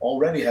Iowa,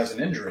 already has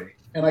an injury,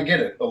 and I get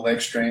it, a leg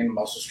strain,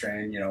 muscle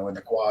strain, in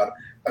the quad.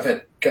 I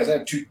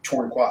had 2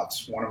 torn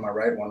quads, one on my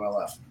right, one on my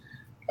left.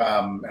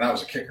 And I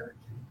was a kicker.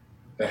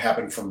 That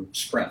happened from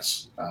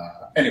sprints.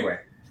 Anyway,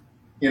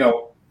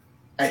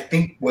 I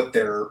think what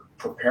they're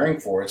preparing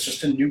for, it's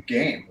just a new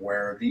game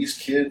where these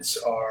kids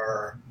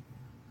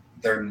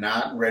they're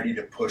not ready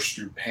to push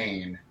through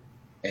pain.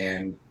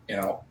 And,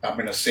 I'm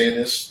going to say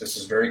this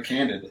is very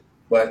candid,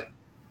 but,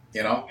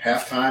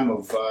 halftime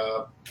of,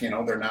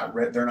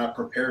 they're not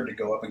prepared to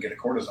go up and get a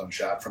cortisone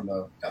shot from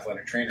the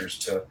athletic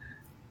trainers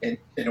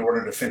in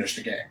order to finish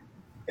the game.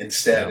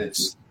 Instead,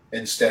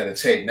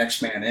 it's, hey,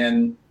 next man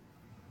in,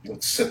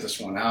 let's sit this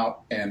one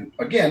out. And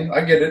again,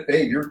 I get it.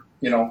 Hey, you're,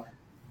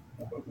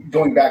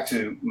 going back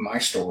to my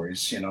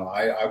stories,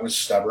 I was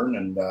stubborn,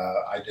 and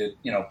I did,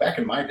 back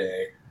in my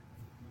day,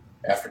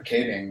 after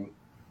cading,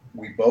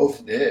 we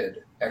both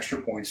did extra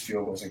points,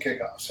 field goals, and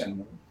kickoffs.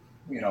 And,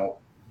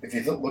 if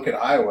you look at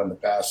Iowa in the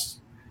past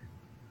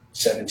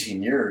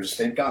 17 years,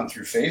 they've gone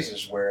through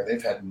phases where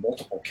they've had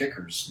multiple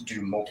kickers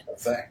do multiple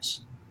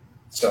things.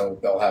 So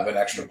they'll have an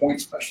extra point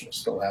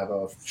specialist. They'll have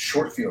a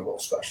short field goal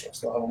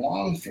specialist. They'll have a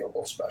long field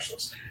goal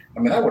specialist.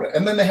 And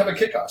then they have a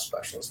kickoff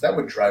specialist. That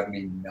would drive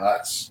me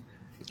nuts.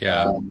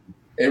 Yeah.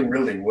 It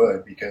really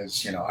would,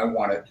 because, I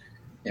want it,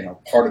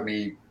 part of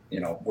me,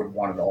 would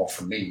want it all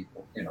for me.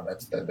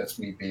 That's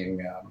me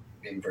being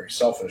very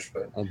selfish,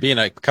 but being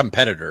a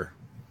competitor.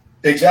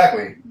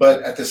 Exactly.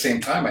 But at the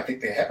same time, I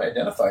think they have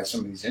identified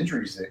some of these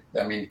injuries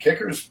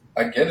kickers,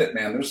 I get it,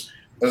 man.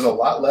 There's a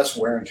lot less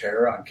wear and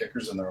tear on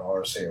kickers than there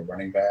are, say, a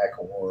running back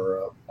or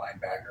a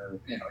linebacker,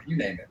 you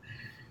name it.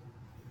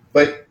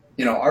 But,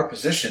 our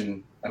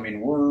position,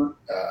 we're,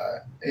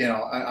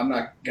 I'm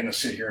not going to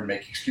sit here and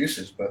make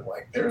excuses, but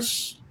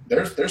there's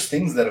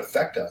things that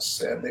affect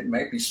us. They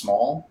might be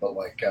small, but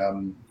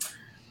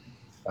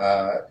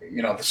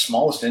the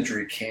smallest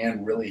injury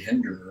can really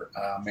hinder.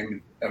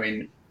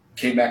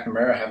 Cade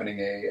McNamara having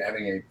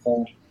a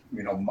pulled,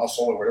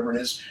 muscle or whatever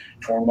it is,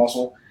 torn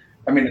muscle.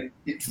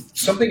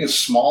 Something as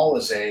small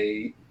as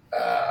a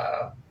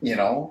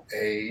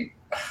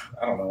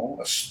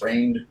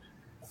sprained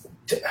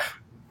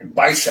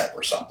bicep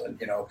or something,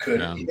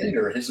 could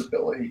hinder his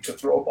ability to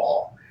throw a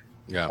ball.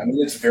 Yeah.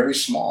 It's very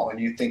small, and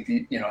you think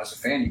as a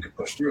fan, you could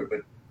push through it,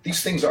 but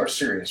these things are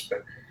serious.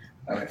 But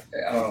I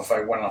don't know if I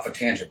went off a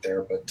tangent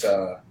there, but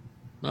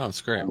no, it's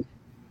great.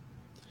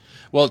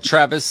 Well,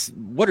 Travis,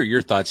 what are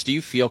your thoughts? Do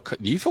you feel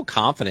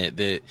confident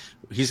that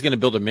he's going to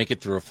be able to make it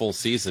through a full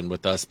season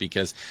with us?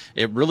 Because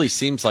it really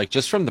seems like,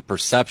 just from the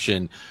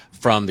perception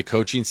from the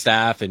coaching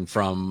staff and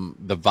from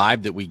the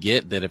vibe that we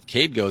get, that if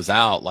Cade goes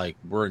out,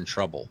 we're in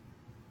trouble.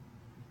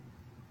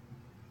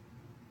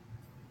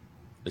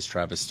 Is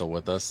Travis still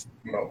with us?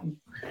 No.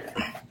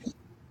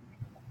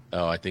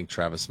 Oh, I think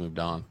Travis moved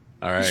on.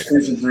 All right. He's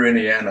cruising through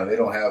Indiana. They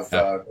don't have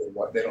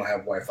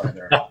Wi-Fi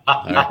there.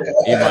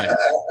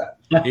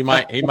 He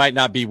might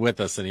not be with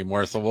us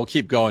anymore, so we'll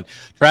keep going.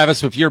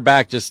 Travis, if you're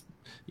back, just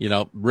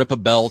rip a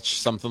belch,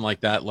 something like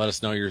that. Let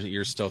us know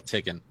you're still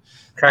ticking.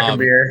 Crack a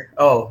beer.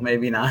 Oh,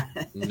 maybe not.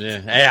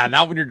 Yeah,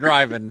 not when you're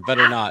driving.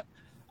 Better not.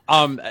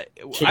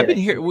 I've been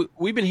here.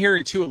 We've been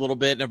hearing too a little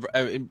bit,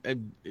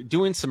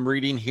 doing some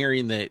reading,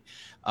 hearing that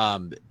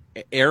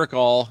Eric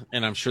All,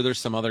 and I'm sure there's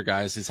some other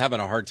guys, is having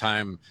a hard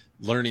time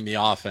learning the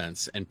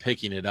offense and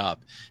picking it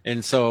up.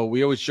 And so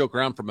we always joke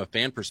around from a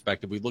fan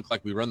perspective. We look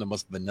like we run the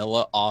most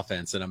vanilla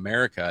offense in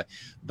America,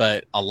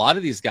 but a lot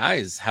of these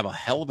guys have a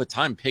hell of a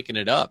time picking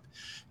it up.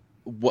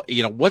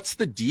 What's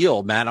the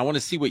deal, Matt? I want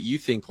to see what you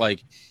think.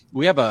 Like,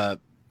 we have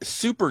a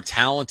super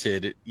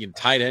talented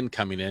tight end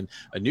coming in,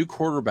 a new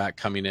quarterback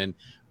coming in.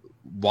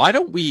 Why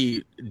don't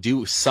we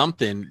do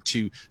something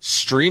to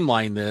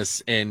streamline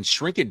this and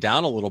shrink it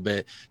down a little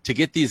bit to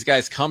get these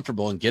guys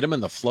comfortable and get them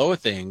in the flow of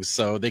things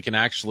so they can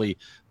actually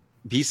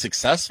be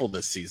successful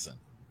this season?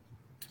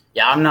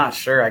 Yeah, I'm not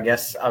sure. I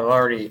guess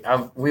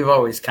we've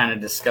always kind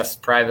of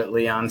discussed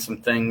privately on some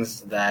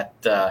things that,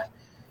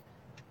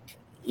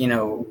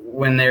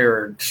 when they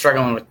were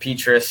struggling with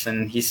Petrus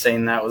and he's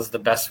saying that was the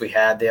best we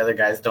had, the other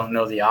guys don't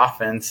know the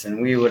offense.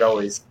 And we would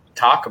always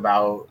talk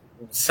about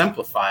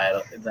simplify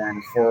it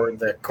then for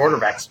the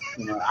quarterbacks.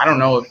 I don't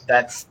know if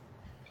that's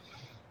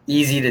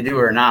easy to do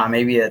or not.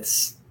 Maybe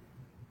it's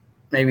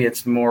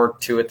more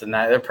to it than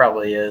that. There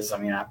probably is. I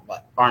mean,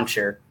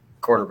 armchair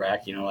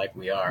quarterback, like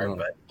we are,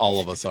 but all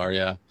of us are.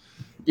 Yeah.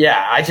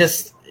 I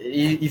just,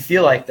 you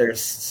feel like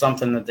there's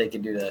something that they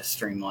could do to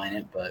streamline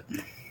it, but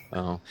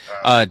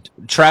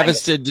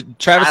Travis,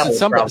 did somebody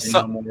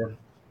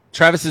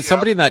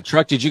in that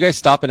truck, did you guys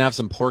stop and have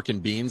some pork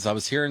and beans? I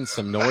was hearing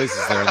some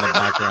noises there in the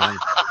background.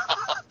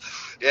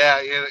 Yeah,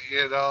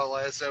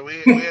 like I said, we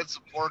had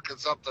some pork and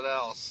something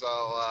else.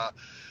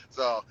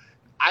 So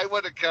I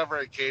want to cover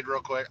a Cade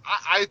real quick.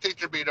 I think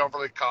they're being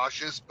overly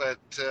cautious, but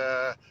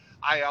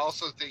I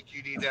also think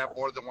you need to have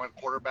more than one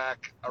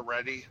quarterback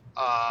already.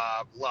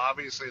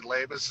 Obviously,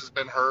 Labus has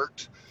been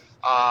hurt.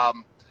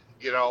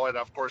 And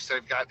of course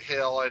they've got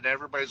Hill, and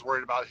everybody's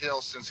worried about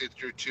Hill since he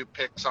threw 2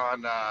 picks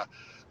on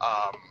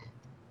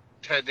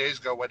 10 days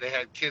ago when they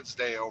had Kids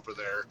Day over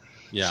there.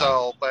 Yeah.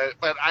 So, but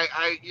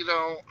I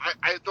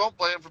don't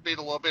blame him for being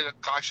a little bit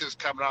cautious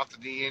coming off the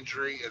knee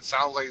injury. It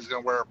sounds like he's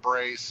going to wear a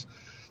brace.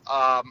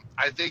 I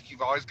think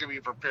you've always got to be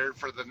prepared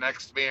for the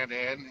next man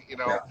in.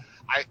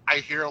 I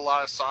hear a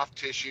lot of soft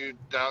tissue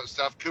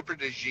stuff. Cooper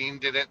DeJean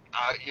didn't,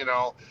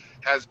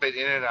 has been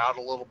in and out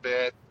a little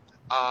bit.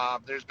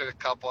 There's been a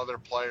couple other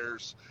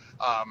players,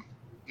 so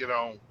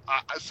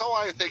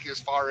I think as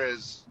far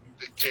as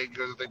the Cade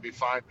goes, they'd be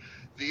fine.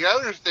 The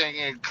other thing,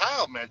 and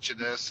Kyle mentioned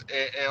this,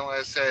 and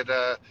I said,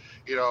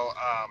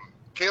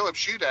 Caleb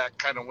Shudak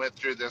kind of went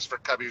through this for a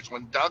couple years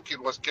when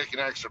Duncan was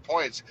kicking extra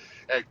points,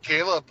 and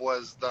Caleb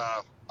was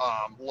the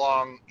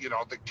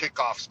the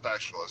kickoff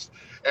specialist.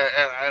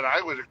 And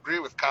I would agree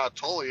with Kyle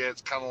totally.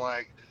 It's kind of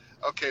like,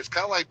 okay, it's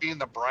kind of like being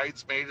the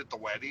bridesmaid at the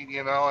wedding,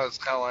 It's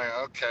kind of like,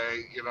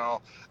 okay,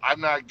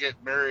 I'm not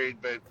getting married,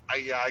 but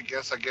I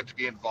guess I get to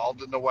be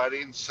involved in the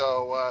wedding.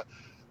 So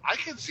I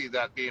can see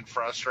that being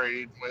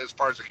frustrating as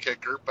far as a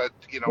kicker, but,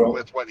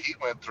 with what he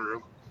went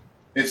through.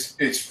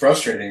 It's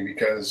frustrating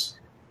because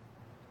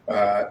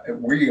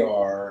we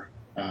are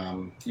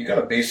you got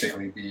to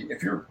basically be,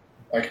 if you're,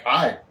 like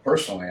I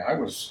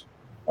was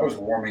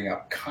warming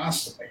up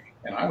constantly,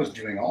 and I was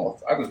doing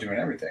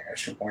everything,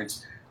 extra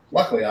points.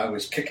 Luckily, I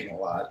was kicking a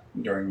lot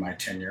during my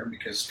tenure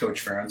because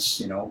Coach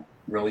Ferentz,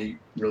 really,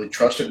 really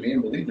trusted me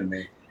and believed in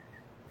me.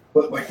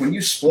 But like when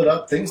you split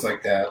up things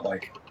like that,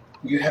 like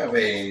you have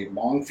a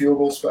long field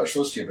goal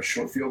specialist, you have a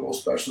short field goal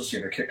specialist, you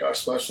have a kickoff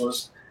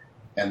specialist,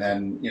 and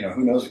then,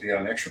 who knows if you got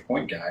an extra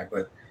point guy.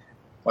 But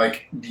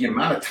like the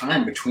amount of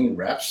time between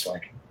reps,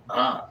 like,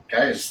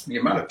 guys, the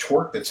amount of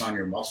torque that's on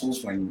your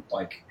muscles when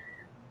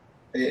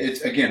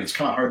it's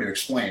kind of hard to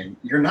explain.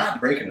 You're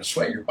not breaking a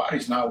sweat. Your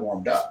body's not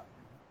warmed up.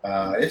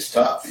 It's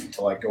tough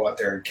to go out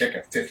there and kick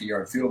a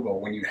 50-yard field goal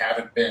when you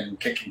haven't been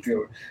kicking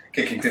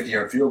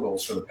 50-yard field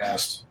goals for the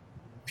past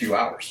few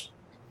hours.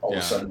 All of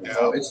a sudden,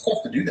 it's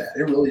tough to do that.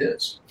 It really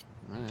is.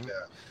 Mm-hmm.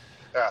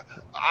 Yeah.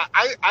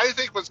 I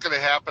think what's going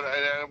to happen,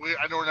 I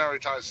know we're not really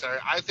talking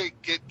Saturday. I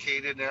think get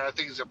Cade in there. I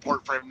think it's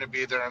important for him to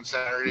be there on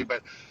Saturday.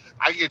 But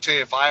I can tell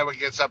you, if Iowa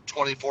gets up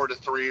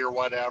 24-3 or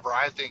whatever,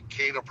 I think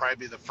Cade will probably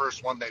be the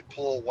first one they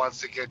pull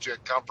once they get you a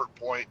comfort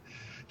point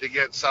to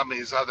get some of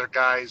these other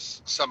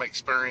guys some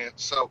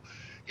experience. So,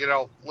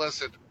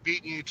 listen,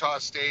 beating Utah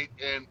State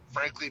and,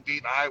 frankly,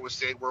 beating Iowa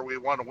State where we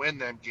want to win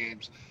them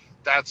games,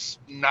 that's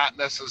not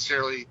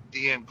necessarily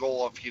the end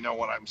goal, if you know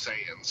what I'm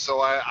saying. So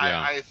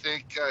I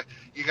think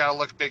you got to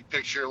look big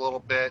picture a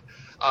little bit.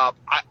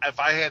 If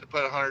I had to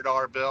put a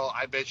 $100 bill,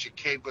 I bet you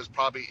Cade was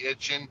probably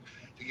itching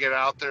to get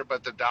out there.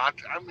 But the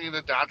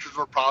doctors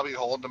were probably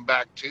holding him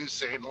back too,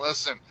 saying,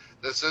 listen,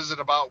 this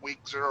isn't about week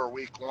 0 or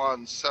week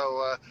 1.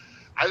 So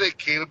I think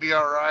Cade will be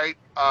all right.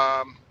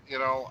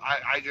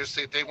 I just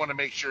think they want to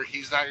make sure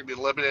he's not going to be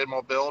limited in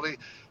mobility.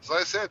 So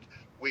I said,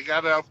 we're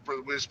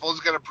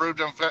supposed to get approved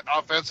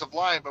offensive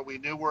line, but we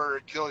knew where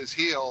Achilles'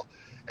 heel.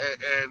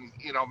 And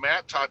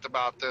Matt talked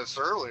about this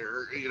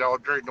earlier,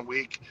 during the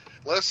week.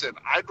 Listen,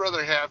 I'd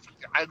rather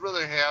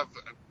have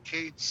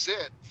Cade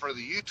sit for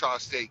the Utah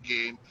State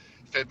game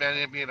Fitman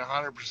him being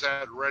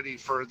 100% ready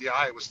for the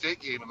Iowa State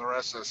game and the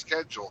rest of the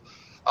schedule.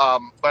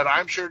 But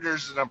I'm sure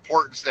there's an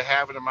importance to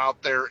having him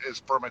out there as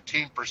from a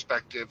team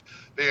perspective,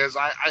 because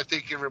I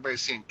think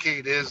everybody's seen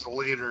Cade is the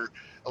leader,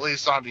 at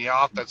least on the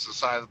offensive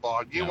side of the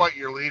ball. And you want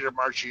your leader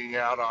marching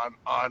out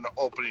on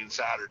opening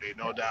Saturday,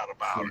 no doubt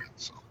about it.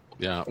 So.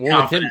 Yeah, well,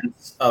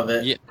 confidence of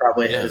it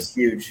probably is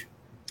huge.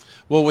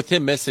 Well, with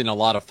him missing a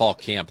lot of fall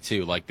camp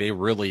too, like they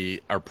really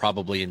are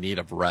probably in need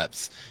of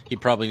reps. He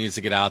probably needs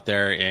to get out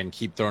there and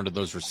keep throwing to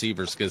those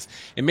receivers, because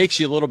it makes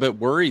you a little bit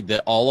worried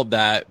that all of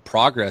that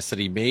progress that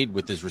he made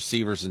with his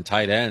receivers and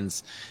tight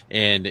ends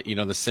and, you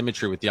know, the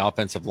symmetry with the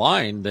offensive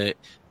line, that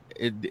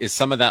is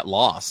some of that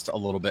lost a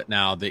little bit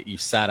now that you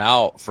sat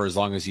out for as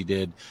long as you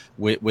did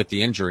with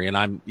the injury. And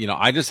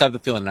I just have the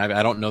feeling, and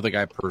I don't know the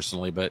guy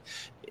personally, but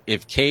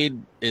if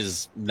Cade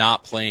is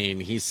not playing,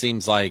 he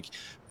seems like,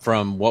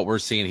 from what we're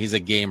seeing, he's a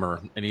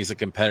gamer and he's a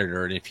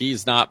competitor. And if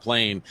he's not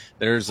playing,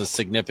 there's a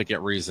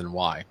significant reason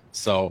why.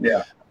 So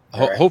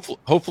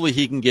hopefully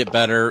he can get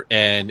better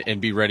and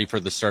be ready for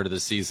the start of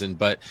the season.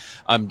 But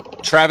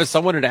Travis, I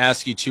wanted to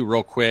ask you too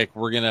real quick.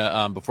 We're going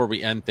to, before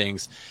we end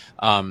things,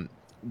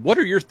 what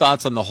are your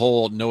thoughts on the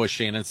whole Noah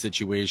Shannon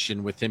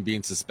situation with him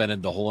being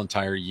suspended the whole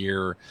entire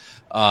year?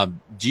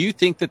 Do you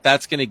think that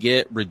that's going to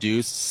get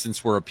reduced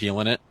since we're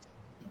appealing it?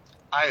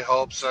 I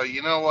hope so.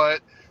 You know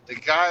what? The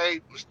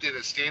guy did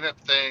a stand-up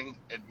thing,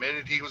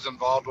 admitted he was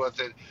involved with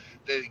it,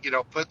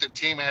 put the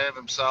team ahead of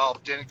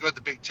himself, didn't go to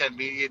the Big Ten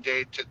Media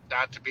Day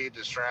not to be a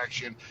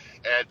distraction,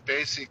 and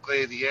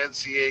basically the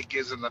NCAA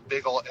gives him the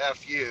big ol'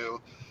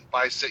 FU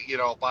by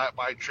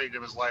treating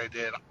him as like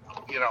did.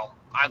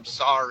 I'm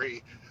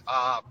sorry.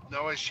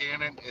 Noah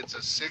Shannon, it's a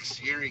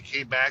 6th year. He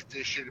came back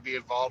this year to be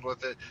involved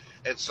with it.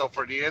 And so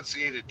for the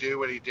NCAA to do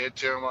what he did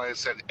to him, like I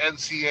said,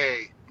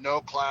 NCAA, no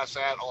class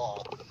at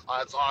all.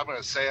 That's all I'm going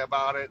to say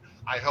about it.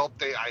 I hope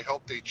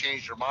they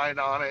change their mind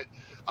on it.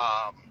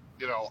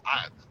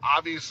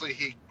 Obviously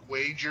he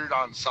wagered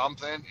on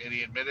something and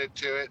he admitted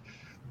to it.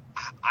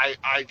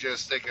 I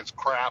just think it's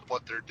crap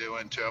what they're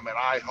doing to him, and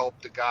I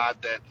hope to God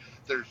that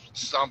there's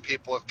some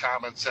people with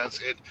common sense.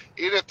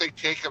 Even if they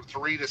take him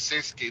 3 to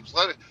 6 games,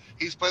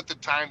 he's put the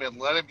time in.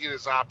 Let him get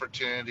his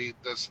opportunity.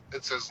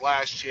 It's his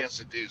last chance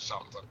to do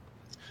something.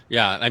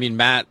 Yeah, I mean,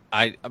 Matt,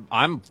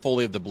 I'm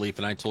fully of the belief,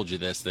 and I told you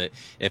this, that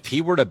if he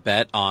were to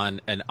bet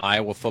on an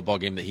Iowa football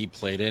game that he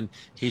played in,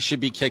 he should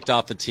be kicked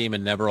off the team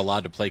and never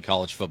allowed to play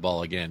college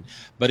football again.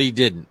 But he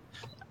didn't.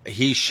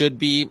 He should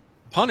be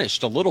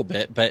punished a little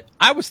bit, but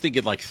I was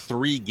thinking like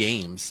 3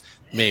 games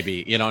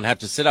maybe, and have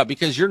to sit out,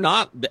 because you're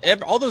not,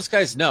 all those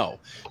guys know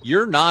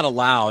you're not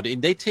allowed,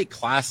 and they take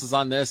classes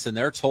on this and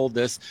they're told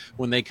this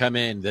when they come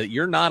in, that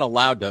you're not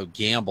allowed to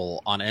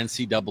gamble on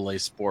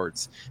NCAA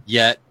sports.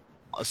 Yet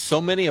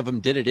so many of them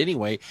did it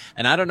anyway.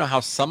 And I don't know how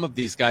some of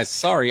these guys,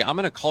 sorry, I'm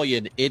going to call you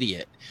an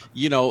idiot.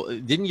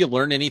 Didn't you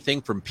learn anything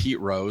from Pete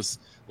Rose?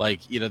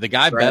 Like, the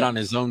guy bet on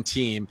his own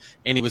team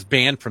and he was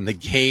banned from the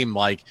game,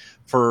 like,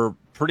 for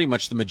pretty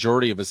much the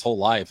majority of his whole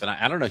life. And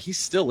I don't know, he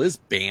still is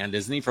banned,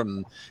 isn't he,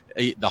 from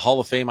the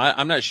Hall of Fame?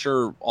 I'm not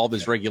sure all of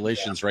his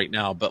regulations right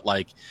now, but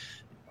like,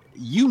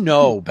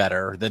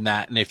 better than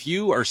that. And if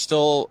you are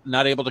still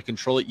not able to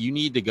control it, you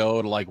need to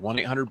go to like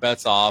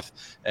 1-800-BETS-OFF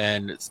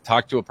and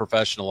talk to a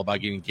professional about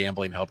getting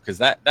gambling help, because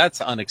that's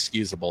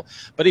unexcusable.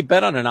 But he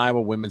bet on an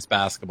Iowa women's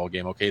basketball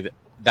game. Okay,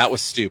 that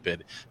was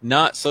stupid.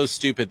 Not so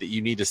stupid that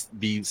you need to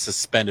be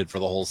suspended for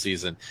the whole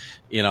season.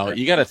 You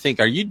got to think,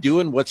 are you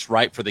doing what's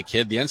right for the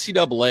kid? The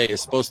NCAA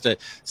is supposed to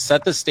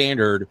set the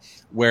standard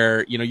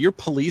where, you're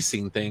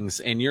policing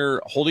things and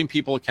you're holding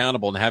people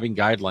accountable and having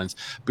guidelines,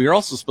 but you're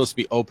also supposed to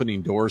be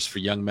opening doors for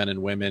young men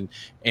and women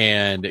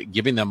and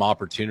giving them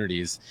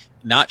opportunities,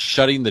 not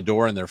shutting the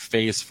door in their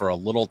face for a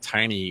little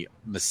tiny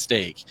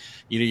mistake.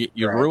 You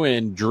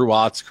ruined Drew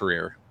Ott's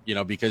career,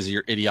 because of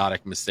your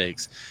idiotic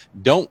mistakes.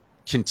 Don't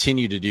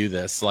continue to do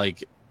this.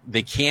 Like,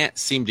 they can't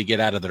seem to get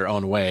out of their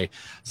own way.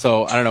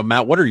 So I don't know,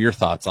 Matt, what are your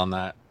thoughts on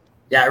that?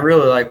 Yeah, I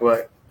really like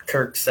what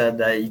Kirk said,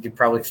 that you could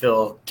probably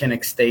fill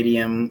Kinnick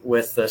Stadium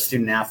with the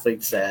student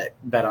athletes that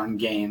bet on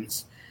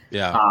games.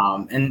 Yeah.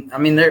 And I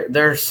mean,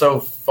 they're so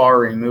far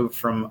removed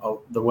from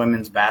the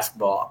women's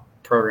basketball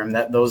program,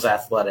 that those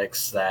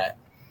athletics, that,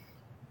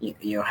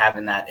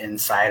 having that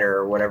insider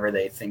or whatever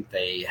they think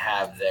they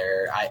have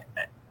there.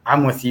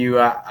 I'm with you.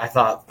 I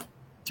thought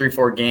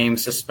 3-4 game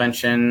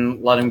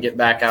suspension, let him get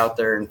back out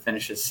there and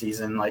finish his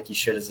season like he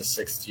should as a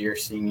 6th-year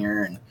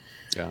senior,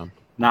 and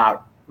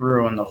not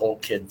ruin the whole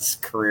kid's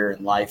career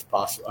and life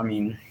possible. I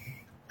mean,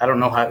 I don't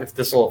know if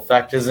this will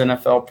affect his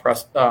NFL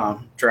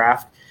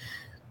draft,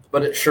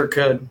 but it sure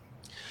could.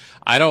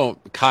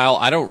 Kyle,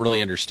 I don't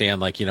really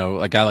understand, like,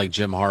 a guy like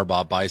Jim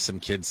Harbaugh buys some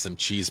kids some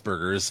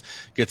cheeseburgers,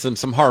 gets them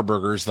some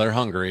Harburgers, they're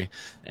hungry,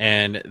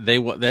 and the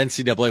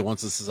NCAA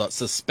wants to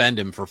suspend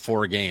him for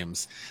 4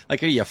 games.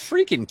 Like, are you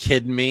freaking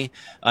kidding me?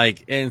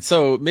 Like, and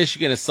so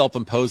Michigan is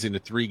self-imposing a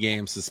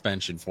 3-game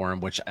suspension for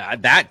him, which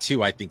that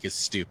too I think is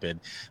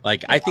stupid.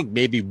 Like, I think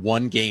maybe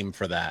 1 game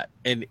for that,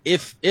 and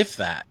if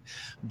that.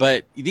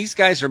 But these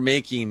guys are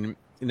making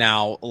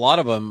Now, a lot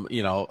of them,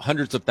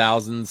 hundreds of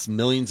thousands,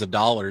 millions of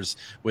dollars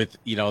with,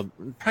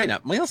 probably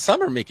not, well,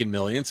 some are making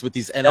millions with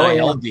these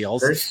NIL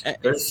deals. There's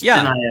NIL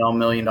 $1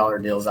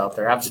 million deals out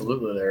there.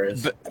 Absolutely there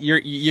is. But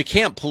you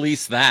can't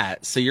police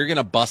that. So you're going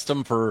to bust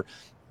them for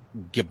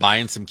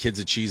buying some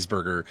kids a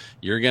cheeseburger.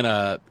 You're going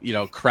to,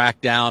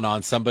 crack down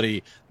on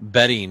somebody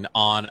betting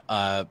on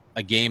a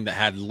game that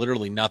had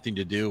literally nothing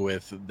to do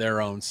with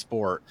their own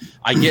sport.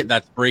 I get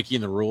that's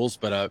breaking the rules,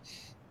 but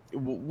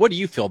what do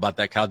you feel about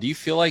that, Kyle? Do you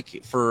feel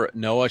like for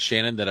Noah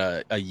Shannon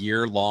that a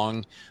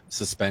year-long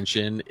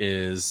suspension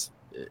is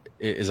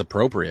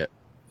appropriate?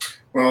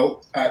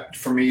 Well,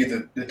 for me,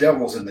 the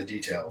devil's in the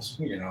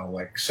details.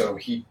 So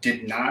he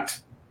did not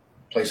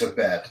place a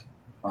bet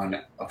on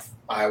an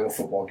Iowa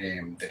football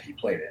game that he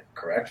played in,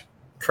 correct?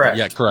 Correct.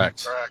 Yeah,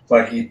 correct.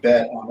 But he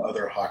bet on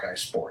other Hawkeye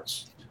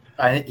sports.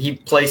 He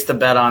placed a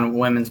bet on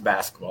women's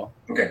basketball.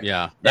 Okay.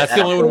 Yeah, that's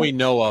the only one we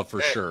know of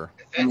for sure.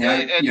 And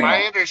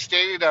my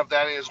understanding of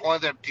that is one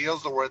of them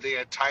deals where they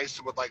enticed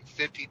him with like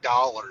 $50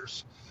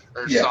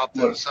 or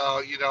something. Look.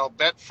 So,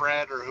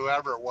 Betfred or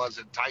whoever it was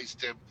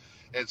enticed him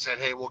and said,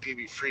 hey, we'll give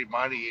you free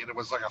money. And it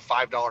was like a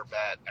 $5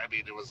 bet. I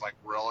mean, it was like,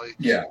 really?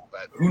 Yeah.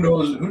 But who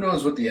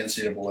knows what the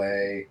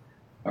NCAA,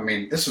 I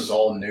mean, this is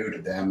all new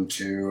to them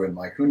too. And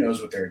like, who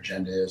knows what their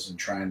agenda is and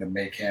trying to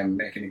make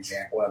an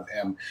example of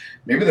him.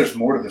 Maybe there's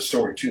more to the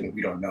story too that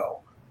we don't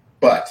know.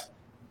 But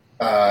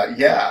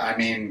I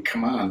mean,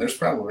 come on. There's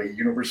probably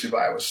University of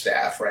Iowa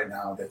staff right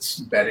now that's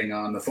betting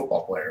on the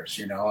football players.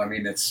 I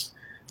mean, it's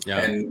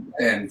and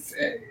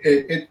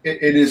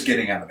it is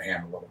getting out of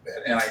hand a little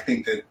bit. And I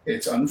think that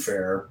it's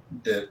unfair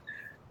that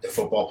the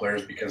football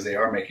players, because they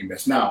are making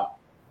bets. Now,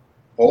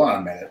 hold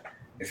on a minute.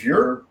 If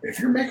you're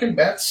making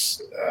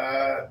bets,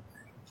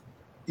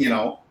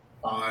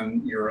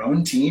 on your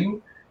own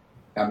team,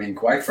 I mean,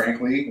 quite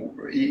frankly,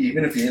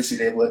 even if the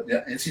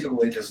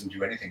NCAA doesn't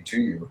do anything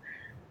to you,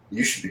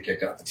 you should be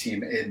kicked off the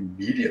team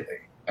immediately.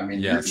 I mean,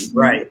 yes.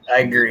 Right. I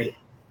agree.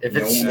 If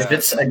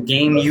it's a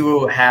game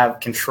you have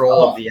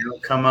control of the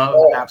outcome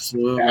of,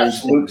 absolutely.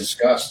 Absolute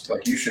disgust.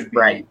 Like, you should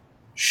be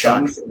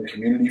shunned from the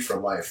community for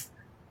life.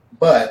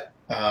 But,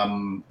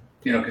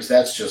 because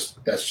that's just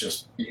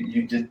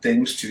you did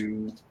things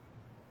to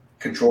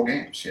control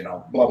games,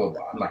 blah, blah,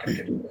 blah. I'm not going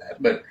to get into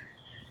that. But,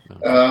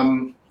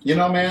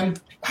 man,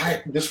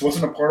 this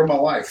wasn't a part of my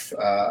life.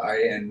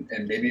 And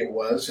maybe it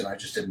was, and I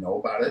just didn't know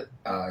about it.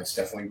 It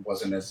definitely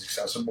wasn't as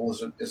accessible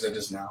as it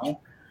is now.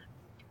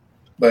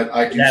 But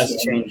it has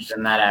changed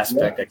in that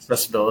aspect. Yeah.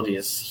 Accessibility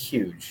is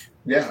huge.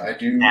 Yeah, I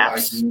do.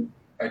 Apps.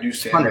 I do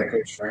stand by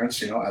Coach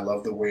Ferentz. I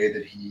love the way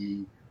that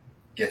he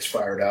gets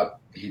fired up.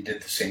 He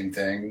did the same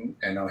thing.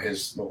 I know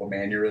his little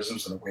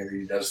mannerisms and the way that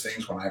he does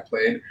things when I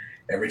played.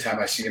 Every time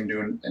I see him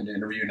doing an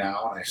interview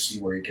now and I see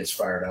where he gets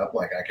fired up,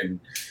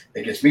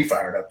 it gets me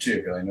fired up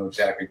too, because I know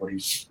exactly what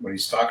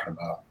he's talking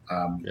about.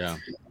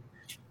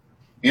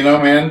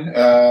 Man,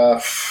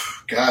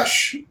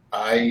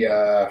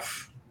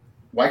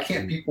 why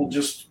can't people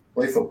just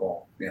play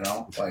football?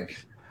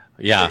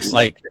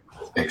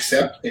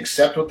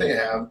 Accept what they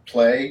have,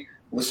 play,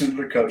 listen to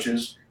their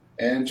coaches,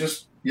 and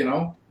just,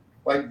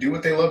 do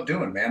what they love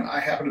doing, man. I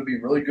happen to be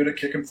really good at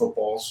kicking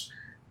footballs,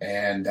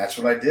 and that's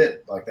what I did.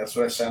 That's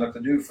what I signed up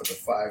to do for the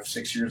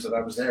 5-6 years that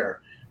I was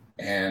there.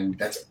 And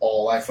that's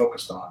all I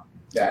focused on,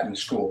 that in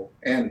school.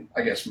 And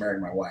I guess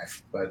marrying my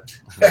wife. But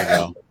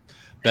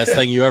best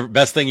thing you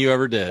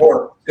ever did.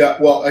 Or,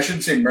 well, I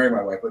shouldn't say marry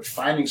my wife, but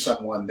finding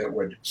someone that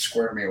would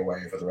square me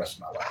away for the rest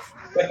of my life.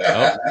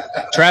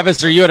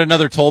 Travis, are you at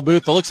another toll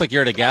booth? It looks like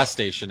you're at a gas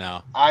station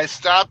now. I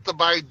stopped to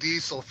buy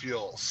diesel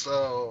fuel.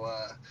 So,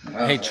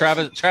 hey,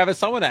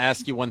 Travis, I want to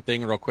ask you one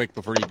thing real quick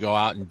before you go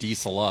out and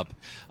diesel up.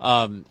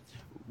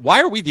 Why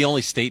are we the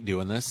only state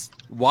doing this?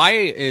 Why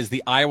is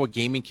the Iowa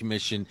Gaming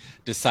Commission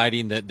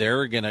deciding that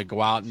they're going to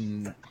go out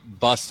and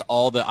bust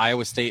all the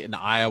Iowa State and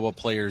Iowa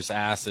players'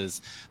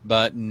 asses,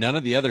 but none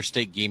of the other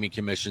state gaming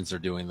commissions are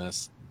doing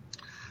this?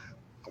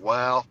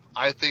 Well,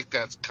 I think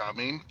that's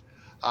coming.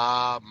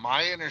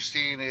 My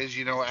understanding is,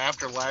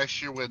 after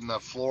last year when the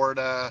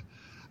Florida,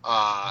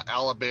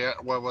 Alabama,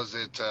 what was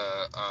it?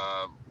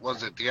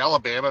 Was it the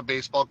Alabama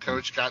baseball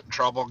coach got in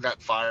trouble and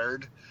got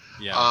fired?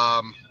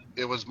 Yeah.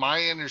 It was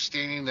my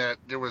understanding that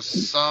there was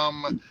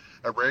some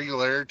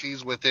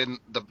irregularities within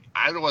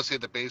I don't want to say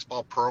the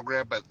baseball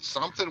program, but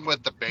something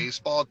with the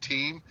baseball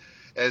team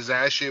is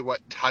actually what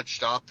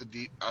touched off the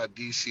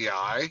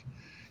DCI,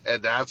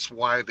 and that's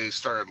why they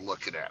started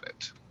looking at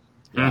it.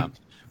 Yeah.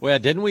 Well,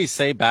 didn't we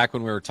say back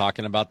when we were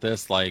talking about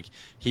this,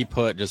 he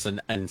put just an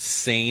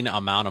insane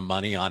amount of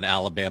money on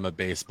Alabama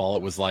baseball?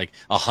 It was like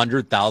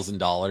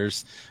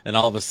 $100,000, and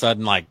all of a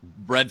sudden,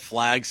 red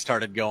flags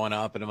started going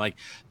up, and I'm like,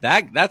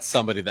 that's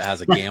somebody that has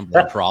a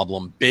gambling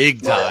problem,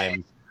 big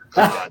time.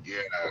 God,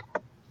 yeah,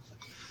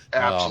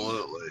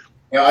 absolutely.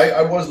 Yeah,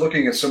 I was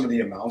looking at some of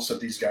the amounts that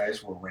these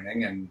guys were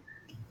winning, and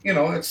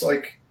it's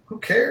like, who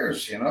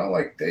cares?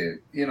 I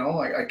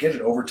get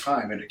it over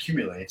time, it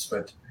accumulates,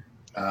 but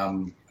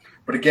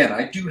again,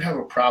 I do have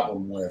a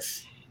problem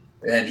with,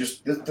 and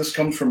just this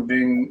comes from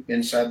being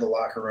inside the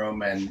locker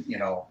room and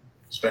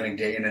spending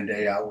day in and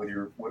day out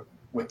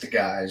with the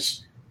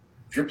guys.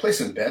 If you're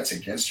placing bets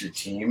against your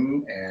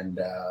team, and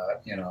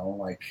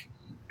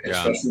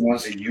especially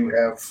ones that you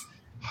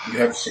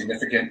have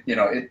significant,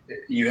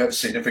 you have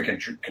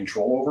significant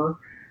control over.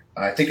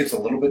 I think it's a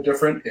little bit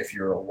different if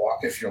you're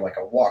like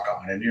a walk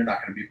on and you're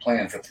not going to be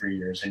playing for 3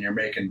 years and you're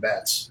making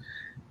bets,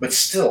 but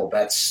still,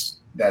 that's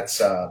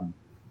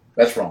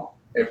wrong.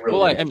 It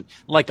really I mean,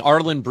 like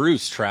Arlen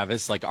Bruce,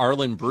 Travis. Like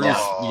Arlen Bruce,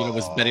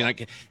 was betting on.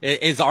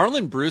 Is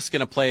Arlen Bruce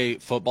going to play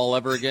football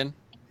ever again?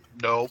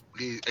 No,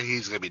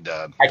 he's going to be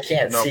done. I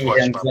can't see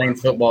him playing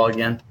football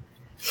again.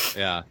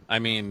 Yeah, I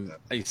mean,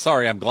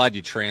 sorry, I'm glad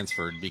you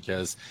transferred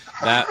because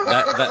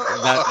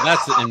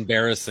that's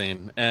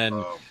embarrassing.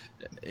 And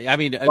I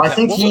mean, I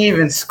think he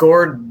even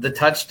scored the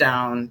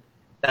touchdown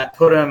that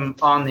put him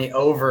on the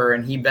over,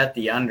 and he bet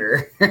the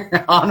under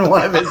on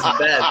one of his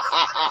bets.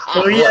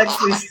 So he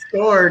actually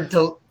scored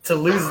to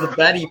lose the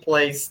bet he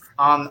placed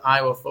on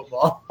Iowa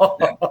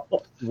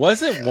football.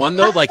 Was it one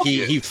though? Like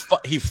he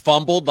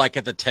fumbled like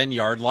at the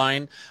 10-yard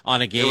line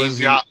on a game. It was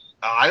the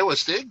Iowa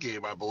State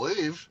game, I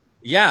believe.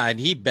 Yeah, and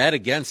he bet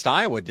against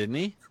Iowa, didn't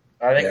he?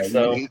 I think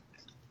so.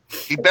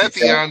 He bet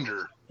the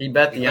under. He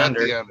bet the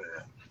under.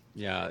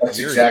 Yeah, that's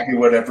exactly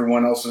what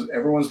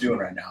everyone's doing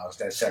right now is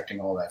dissecting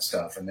all that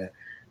stuff. And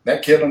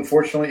that kid,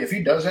 unfortunately, if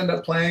he does end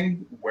up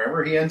playing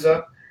wherever he ends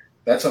up,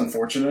 that's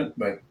unfortunate.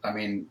 But I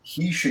mean,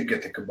 he should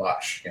get the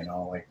kibosh.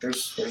 Like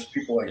there's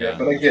people like that.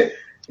 But I get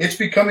it's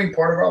becoming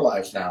part of our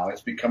lives now.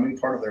 It's becoming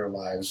part of their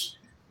lives.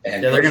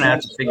 And they're going to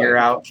have to figure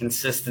out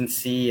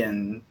consistency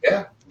and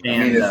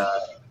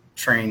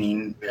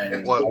training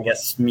and I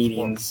guess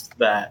meetings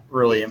that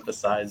really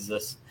emphasize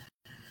this.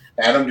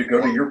 Adam, to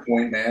go to your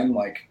point, man,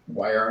 like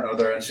why aren't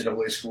other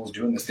NCAA schools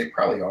doing this? They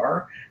probably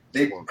are.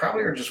 They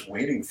probably are just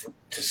waiting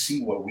to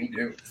see what we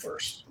do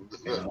first.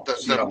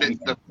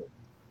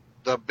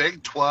 The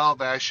Big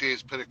 12 actually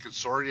has put a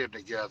consortium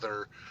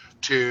together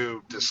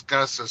to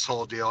discuss this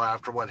whole deal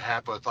after what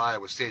happened with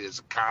Iowa State as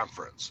a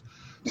conference.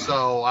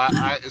 So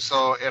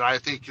I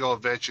think you'll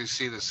eventually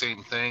see the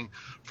same thing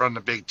from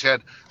the Big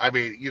Ten. I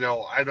mean,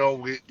 I know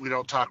we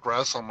don't talk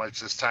wrestling much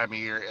this time of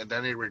year, and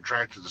then they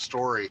retracted the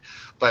story,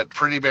 but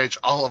pretty much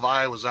all of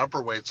Iowa's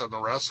upperweights on the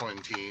wrestling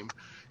team,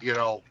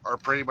 are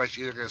pretty much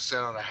either going to sit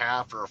on a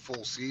half or a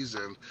full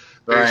season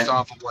based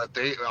off of what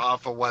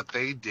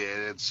they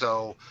did, and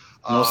so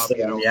most of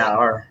them,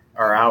 are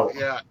out.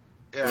 Yeah,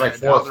 there's like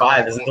 4 or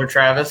 5, isn't there,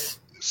 Travis?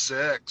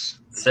 6.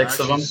 Six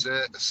of them?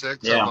 Six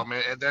of them.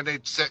 And then they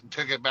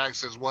took it back and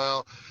says,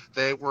 well,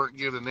 they weren't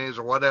giving names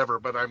or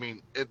whatever. But, I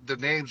mean, the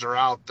names are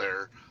out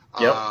there.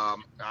 Yep.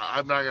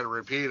 I'm not going to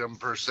repeat them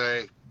per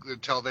se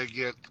until they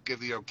give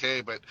the okay.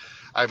 But,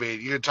 I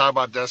mean, you can talk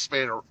about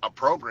decimating a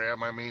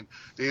program. I mean,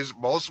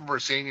 most of them are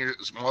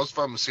seniors. Most of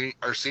them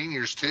are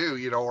seniors,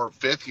 too, or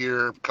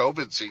fifth-year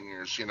COVID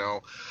seniors,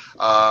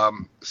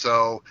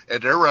 So,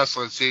 and their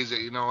wrestling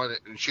season,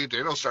 and shoot,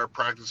 they don't start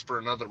practice for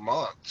another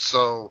month.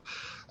 So,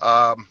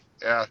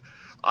 yeah,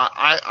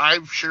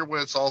 I'm sure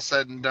when it's all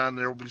said and done,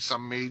 there will be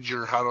some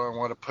major, how do I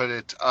want to put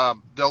it,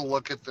 they'll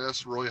look at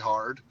this really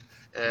hard,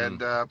 and,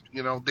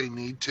 they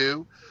need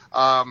to,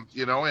 and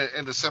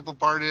the simple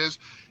part is,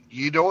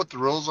 what the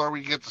rules are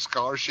when you get the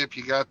scholarship,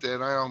 you got the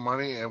NIL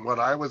money, and what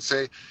I would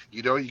say,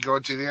 you go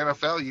into the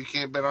NFL, you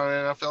can't bet on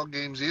NFL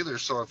games either,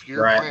 so if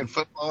you're playing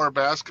football or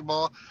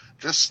basketball,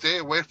 just stay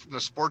away from the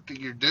sport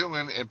that you're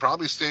doing and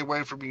probably stay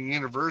away from your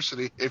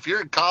university. If you're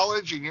in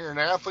college and you're an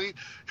athlete,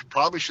 you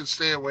probably should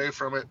stay away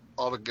from it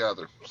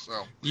altogether.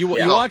 So you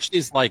watch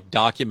these like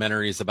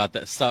documentaries about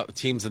the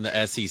teams in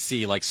the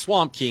SEC, like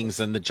Swamp Kings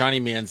and the Johnny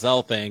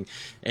Manziel thing,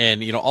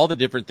 and all the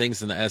different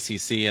things in the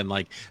SEC, and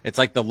like it's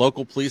like the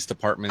local police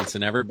departments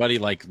and everybody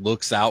like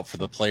looks out for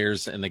the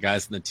players and the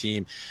guys in the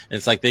team. And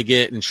it's like they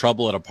get in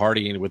trouble at a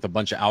party with a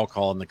bunch of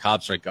alcohol, and the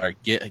cops are like, all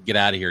right, get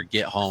out of here,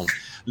 get home.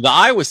 The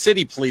Iowa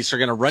City police are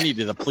going to run you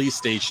to the police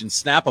station,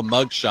 snap a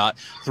mugshot,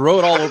 throw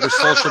it all over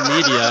social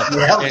media,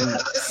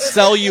 and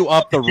sell you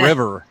up the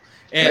river.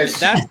 And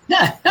that's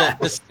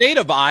the state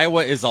of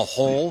Iowa as a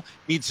whole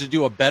needs to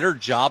do a better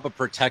job of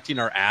protecting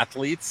our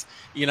athletes.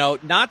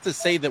 Not to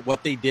say that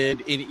what they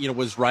did,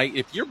 was right.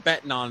 If you're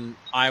betting on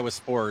Iowa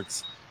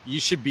sports,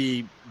 you should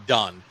be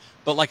done.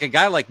 But like a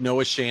guy like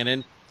Noah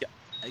Shannon,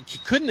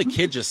 couldn't the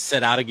kid just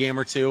sit out a game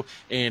or two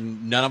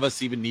and none of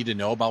us even need to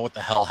know about what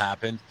the hell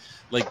happened?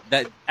 Like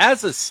that,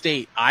 as a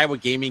state, Iowa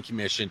Gaming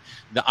Commission,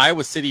 the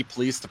Iowa City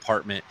Police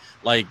Department,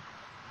 like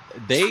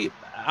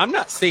I'm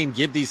not saying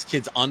give these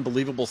kids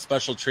unbelievable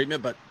special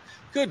treatment, but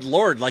good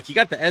Lord, like you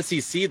got the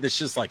SEC that's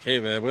just like, hey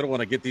man, we don't want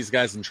to get these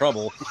guys in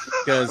trouble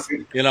because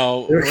we're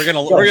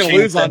gonna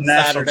lose on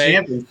Saturday.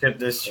 Championship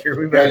this year,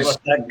 we better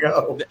let that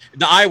go.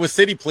 The Iowa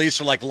City Police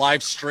are like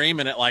live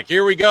streaming it, like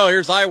here we go,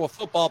 here's Iowa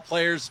football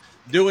players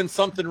doing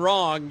something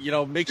wrong.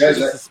 Make sure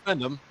to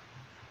suspend them.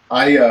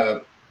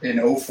 In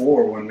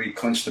 2004, when we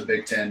clinched the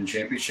Big Ten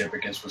championship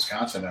against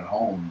Wisconsin at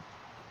home,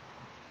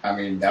 I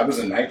mean, that was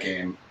a night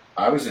game.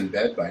 I was in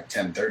bed by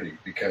 10:30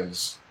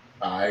 because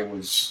I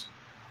was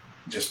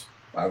just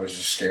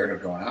scared of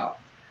going out.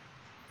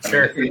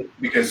 Sure.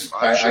 Because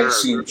I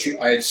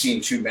had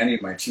seen too many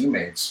of my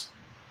teammates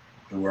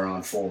who were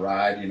on full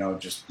ride,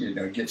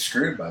 get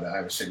screwed by the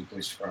Iowa City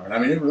Police Department. I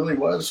mean, it really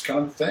was kind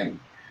of a thing.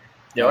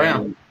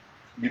 Yeah.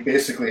 You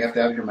basically have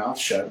to have your mouth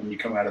shut when you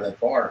come out of that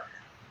bar,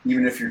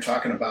 even if you're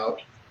talking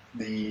about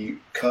the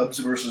Cubs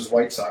versus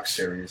White Sox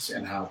series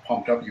and how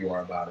pumped up you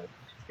are about it.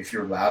 If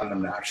you're loud and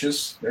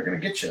obnoxious, they're going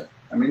to get you.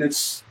 I mean, it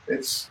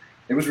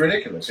was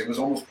ridiculous. It was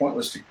almost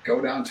pointless to go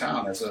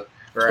downtown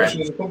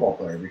especially as a football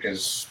player,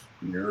 because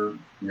you're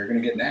going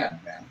to get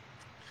nabbed, man.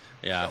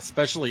 Yeah,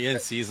 especially in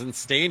season.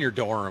 Stay in your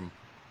dorm.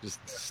 Just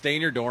stay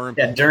in your dorm.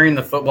 Yeah, during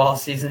the football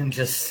season,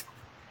 just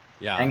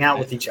hang out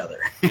with each other.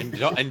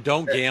 and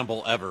don't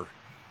gamble ever.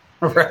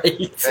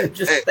 Right.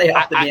 Just stay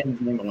off the damn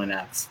gambling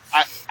apps.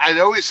 I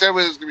know we said it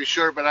was going to be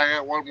short, but I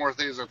got one more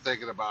thing I'm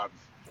thinking about.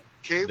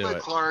 Caitlin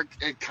Clark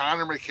and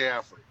Connor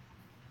McCaffrey.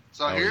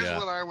 So here's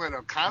what I went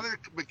on. Connor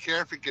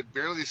McCaffrey could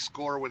barely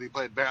score when he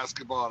played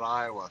basketball at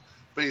Iowa,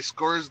 but he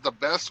scores the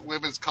best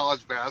women's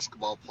college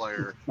basketball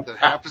player that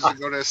happens to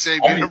go to the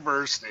same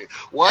university.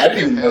 What? I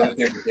didn't know that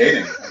they were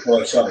dating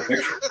until I saw the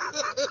picture.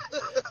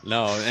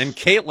 No, and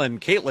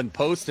Caitlin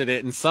posted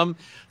it, and some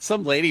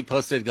lady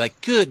posted like,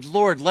 "Good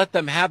Lord, let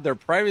them have their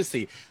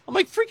privacy." I'm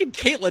like, freaking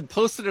Caitlin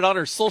posted it on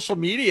her social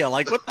media.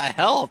 Like, what the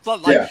hell?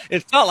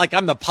 It's not like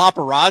I'm the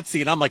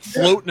paparazzi and I'm like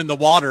floating in the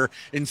water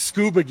in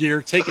scuba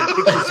gear taking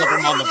pictures of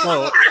them on the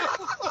boat.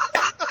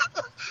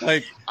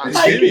 Like, I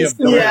can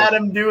see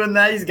Adam doing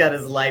that. He's got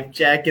his life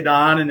jacket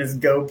on and his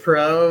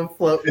GoPro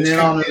floating in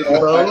on the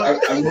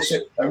boat.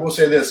 I will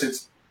say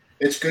this: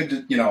 it's good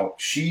to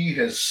she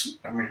has.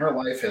 I mean, her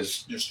life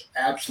has just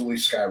absolutely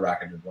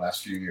skyrocketed the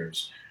last few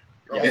years.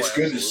 It's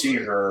good to see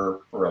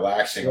her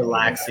relaxing.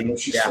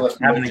 She's still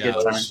having a good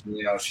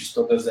time. She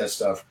still does that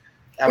stuff.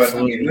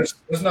 Absolutely. But I mean,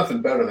 there's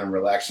nothing better than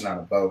relaxing on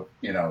a boat,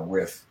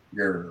 with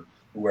your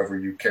whoever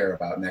you care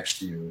about next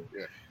to you.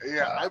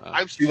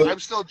 I'm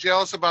still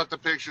jealous about the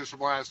pictures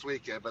from last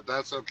weekend, but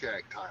that's okay,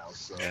 Kyle.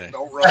 So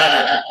don't run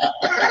it.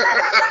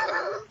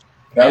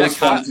 That was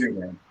fun too,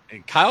 man.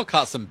 And Kyle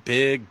caught some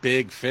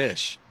big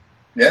fish.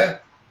 Yeah,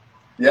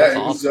 That's it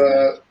awesome,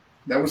 was.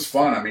 That was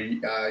fun. I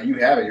mean, you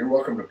have it. You're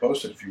welcome to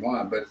post it if you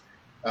want. But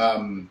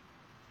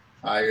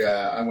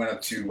I went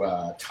up to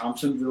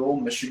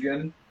Thompsonville,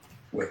 Michigan,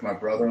 with my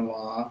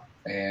brother-in-law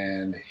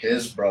and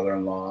his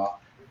brother-in-law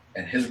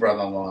and his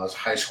brother-in-law's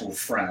high school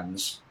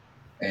friends,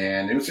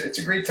 and it's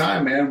a great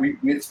time, man.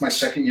 It's my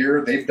second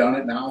year. They've done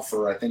it now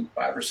for I think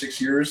 5 or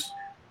 6 years.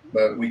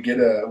 But we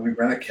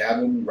rent a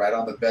cabin right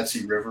on the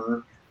Betsy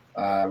River,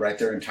 right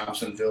there in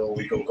Thompsonville.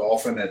 We go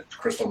golfing at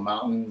Crystal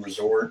Mountain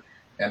Resort.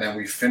 And then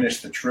we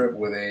finished the trip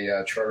with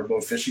a charter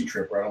boat fishing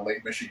trip right on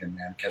Lake Michigan,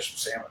 man, catch some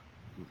salmon.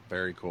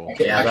 Very cool.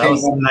 Yeah, that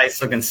was some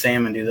nice looking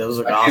salmon, dude. Those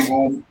look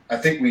awesome. I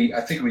think we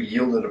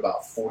yielded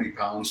about 40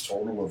 pounds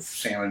total of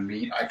salmon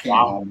meat. I came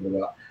home with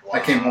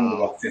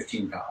about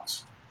 15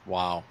 pounds.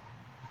 Wow.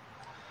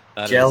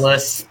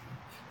 Jealous.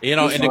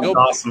 And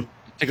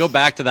to go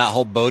back to that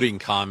whole boating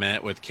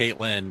comment with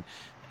Caitlin,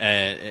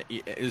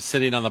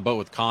 sitting on the boat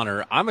with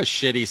Connor, I'm a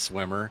shitty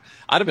swimmer.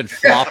 I'd have been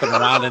flopping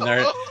around in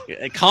there.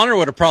 Connor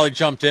would have probably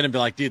jumped in and been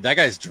like, "Dude, that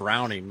guy's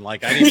drowning.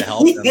 Like, I need to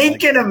help him." He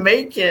ain't gonna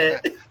make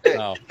it.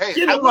 No. Hey,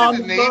 get him on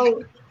the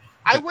boat.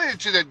 I went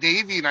into the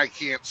Navy and I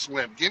can't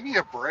swim. Give me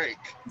a break.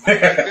 How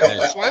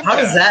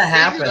does that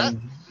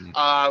happen?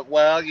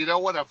 Well, you know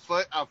what? A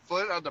foot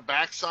on the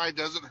backside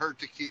doesn't hurt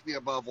to keep me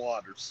above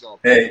water. So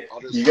hey,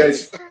 you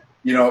guys,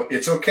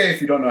 it's okay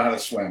if you don't know how to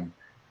swim.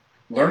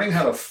 Learning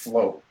how to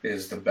float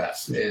is the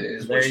best.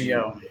 There you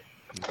go.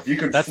 If you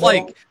can that's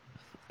float,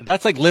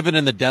 like living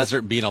in the desert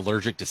and being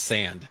allergic to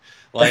sand.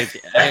 And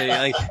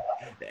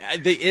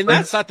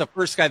that's not the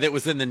first guy that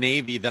was in the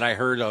Navy that I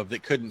heard of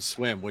that couldn't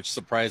swim, which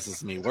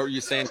surprises me. What were you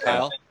saying,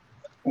 Kyle?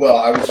 Well,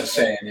 I was just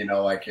saying,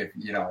 if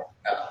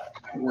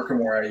working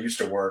where I used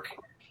to work,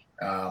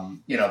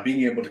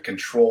 being able to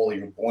control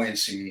your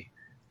buoyancy,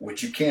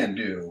 which you can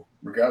do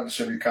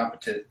regardless of your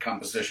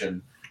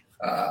composition,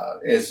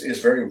 is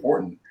very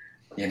important.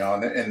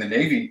 And the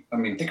Navy. I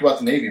mean, think about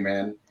the Navy,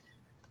 man.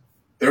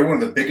 They're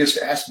one of the biggest.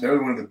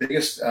 They're one of the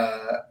biggest.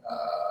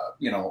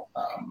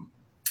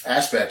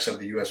 Aspects of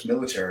the U.S.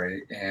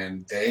 military,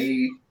 and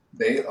they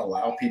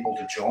allow people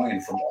to join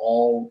from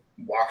all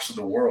walks of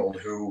the world.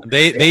 Who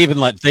they even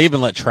let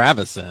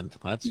Travis in.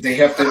 They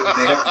have to.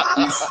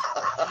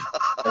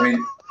 I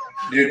mean,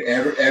 dude,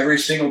 every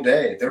single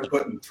day they're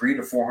putting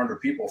 300 to 400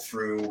 people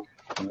through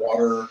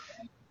water.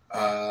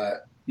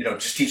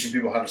 Just teaching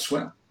people how to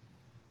swim.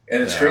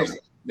 And it's crazy.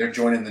 They're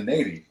joining the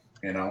Navy,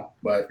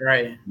 but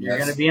right. You're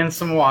going to be in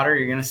some water.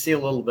 You're going to see a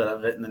little bit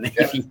of it in the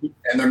Navy. Yeah.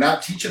 And they're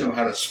not teaching them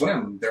how to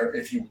swim.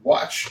 If you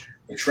watch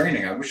the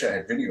training, I wish I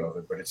had video of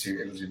it, but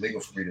it was illegal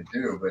for me to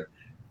do. But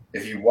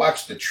if you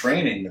watch the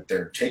training that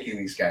they're taking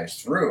these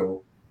guys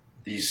through,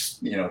 these,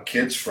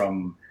 kids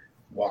from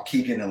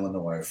Waukegan,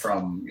 Illinois,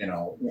 from,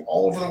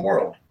 all over the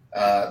world,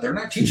 they're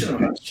not teaching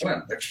them how to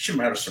swim. They're teaching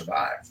them how to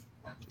survive.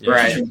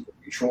 They're teaching them how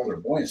to control their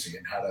buoyancy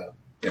and how to,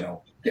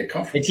 get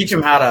comfortable. They teach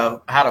them how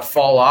to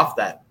fall off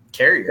that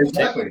carrier.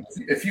 Exactly.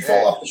 If you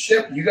fall off the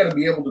ship, you got to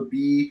be able to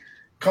be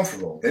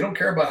comfortable. They don't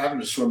care about having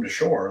to swim to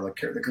shore.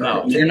 Like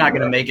no, you're not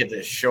going to make it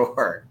to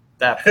shore at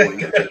that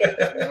point.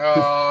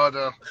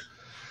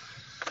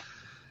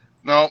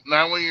 No,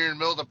 now when you're in the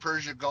middle of the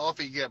Persian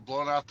Gulf, you get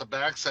blown out the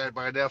backside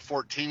by an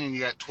F-14 and you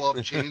got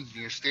 12 chains and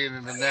you're standing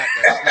in the net.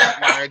 That's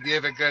not my idea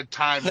of a good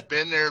time.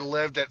 Been there,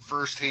 lived at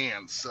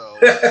firsthand. So,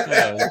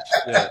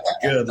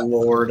 good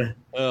Lord.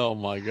 Oh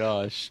my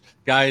gosh,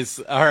 guys!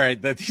 All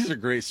right, these are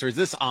great stories.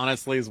 This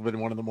honestly has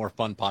been one of the more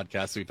fun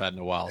podcasts we've had in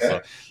a while.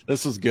 So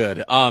this was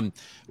good.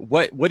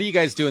 What are you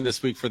guys doing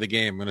this week for the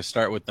game? I'm going to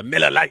start with the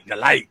Miller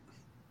Lite.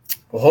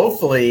 Well,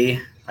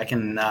 hopefully I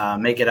can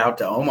make it out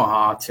to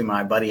Omaha to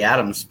my buddy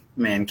Adam's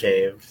man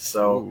cave.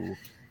 So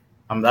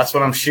that's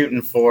what I'm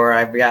shooting for.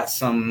 I've got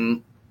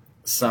some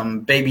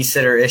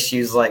babysitter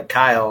issues like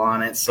Kyle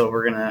on it, so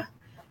we're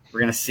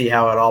gonna see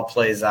how it all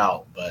plays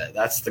out. But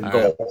that's the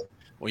goal. Right.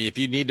 Well, if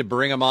you need to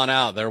bring them on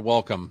out, they're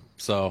welcome.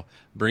 So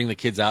bring the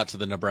kids out to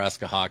the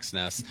Nebraska Hawks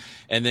Nest.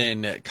 And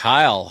then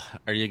Kyle,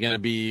 are you gonna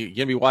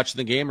be watching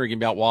the game, or are you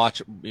gonna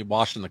be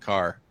washing the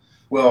car?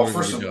 Well,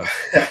 first I'm going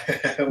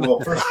to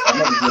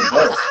be doing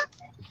both.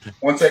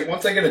 Once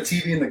I get a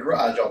TV in the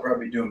garage, I'll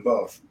probably be doing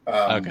both.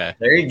 Okay.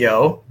 There you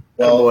go.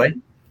 Well, boy.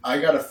 I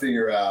got to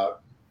figure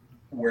out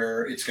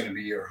where it's going to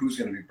be or who's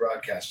going to be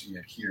broadcasting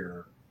it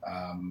here,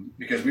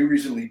 because we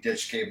recently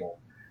ditched cable,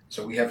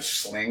 so we have a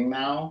Sling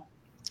now.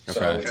 Okay.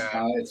 So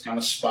it's kind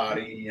of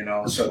spotty,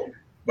 So,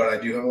 but I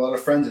do have a lot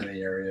of friends in the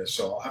area,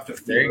 so I'll have to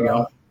figure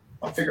out.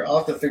 I'll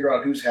have to figure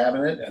out who's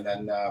having it, and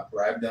then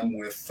bribe them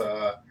with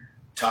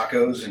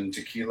tacos and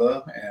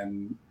tequila,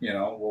 and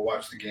we'll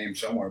watch the game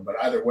somewhere. But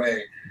either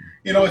way,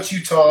 it's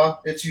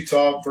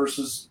Utah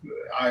versus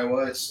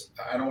Iowa.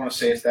 I don't want to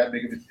say it's not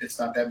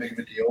that big of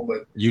a deal,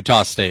 but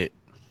Utah State,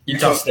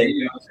 it's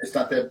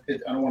not that.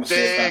 I don't want to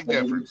say it's not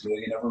that big of a deal.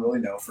 You never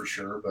really know for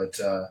sure, but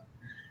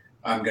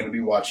I'm going to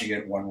be watching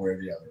it one way or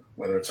the other,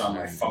 whether it's on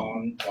my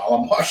phone while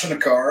I'm washing a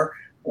car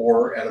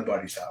or at a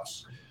buddy's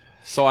house.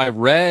 So I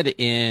read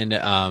in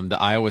the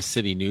Iowa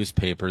City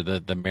newspaper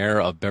that the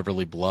mayor of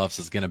Beverly Bluffs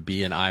is going to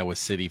be in Iowa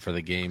City for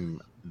the game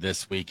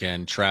this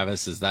weekend.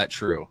 Travis, is that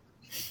true?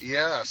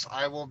 Yes,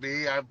 I will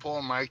be. I'm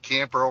pulling my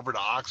camper over to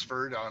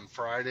Oxford on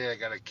Friday. I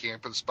got a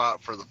camping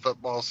spot for the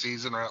football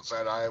season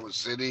outside Iowa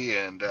City,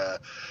 and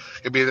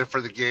he'll be there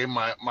for the game.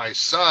 My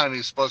son,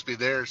 who's supposed to be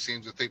there,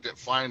 seems to think that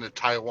flying to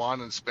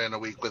Taiwan and spend a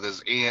week with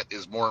his aunt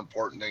is more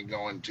important than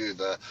going to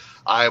the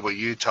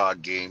Iowa-Utah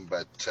game.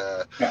 But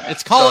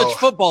it's college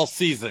football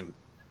season.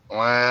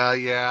 Well,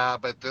 yeah,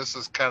 but this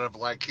is kind of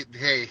like,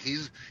 hey,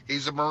 he's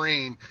a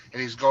Marine and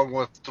he's going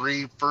with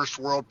 3 first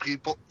world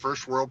people,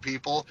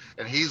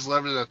 and he's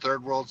living in a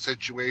third world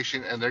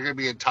situation, and they're going to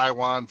be in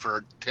Taiwan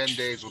for 10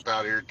 days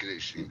without air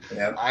conditioning.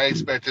 Yep. I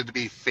expect it to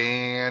be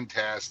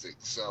fantastic.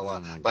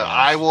 So, but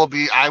I will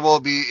be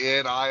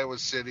in Iowa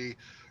City,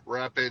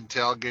 repping,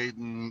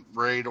 tailgating,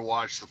 ready to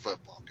watch the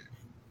football game.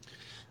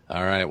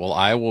 All right. Well,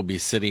 I will be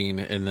sitting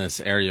in this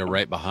area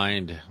right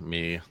behind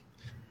me,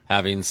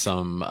 having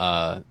some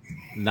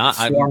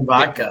Swarm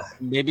vodka,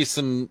 maybe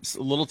some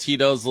little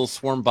Tito's, little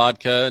Swarm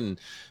vodka, and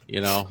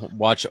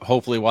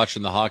hopefully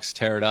watching the Hawks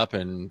tear it up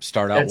and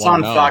start out. It's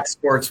on Fox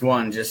Sports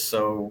 1, just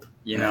so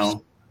you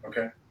know.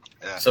 Okay.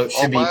 Yeah. So it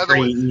should be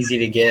pretty easy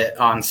to get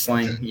on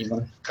Sling.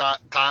 Even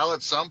Kyle,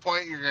 at some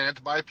point you're gonna have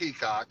to buy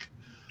Peacock.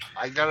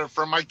 I got it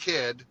from my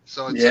kid,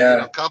 so it's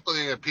a couple of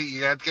you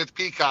have to get the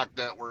Peacock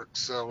network.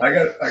 So I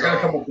got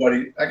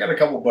a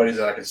couple buddies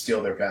that I could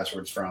steal their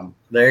passwords from.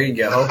 There you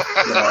go.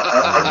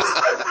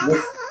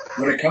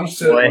 When it comes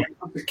to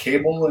the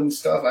cable and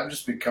stuff, I'm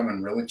just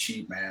becoming really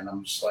cheap, man.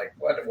 I'm just like,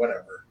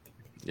 whatever.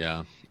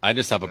 Yeah, I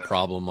just have a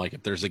problem. Like,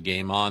 if there's a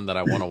game on that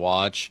I want to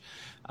watch,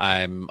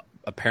 I'm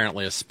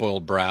apparently a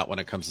spoiled brat when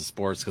it comes to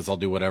sports, because I'll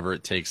do whatever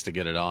it takes to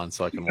get it on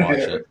so I can watch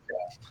it.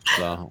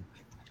 So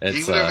even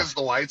if it's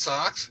the White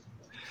Sox.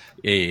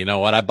 Yeah, you know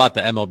what? I bought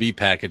the MLB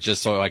package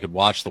just so I could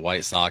watch the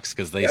White Sox,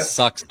 because they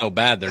suck so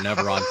bad they're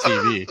never on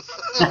TV.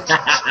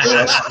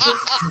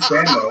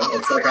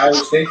 It's like Iowa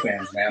State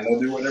fans, man. They'll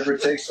do whatever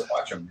it takes to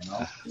watch them.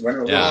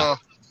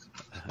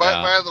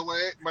 By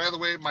the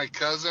way, my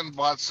cousin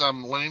bought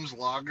some Lane's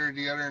Lager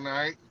the other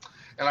night,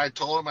 and I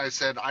told him, I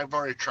said, I've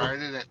already tried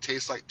it, and it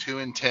tastes like 2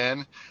 and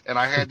 10, and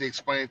I had to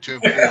explain it to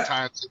him 3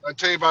 times. I'll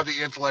tell you about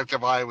the intellect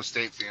of Iowa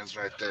State fans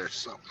right there.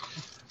 So.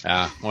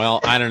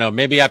 Well, I don't know.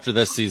 Maybe after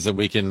this season,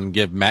 we can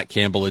give Matt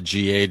Campbell a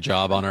GA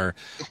job on our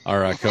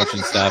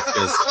coaching staff,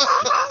 because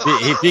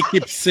if he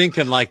keeps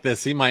sinking like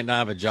this, he might not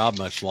have a job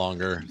much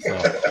longer. So,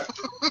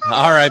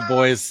 all right,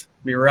 boys.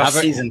 Be a rough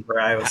season for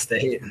Iowa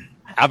State.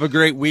 Have a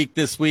great week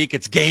this week.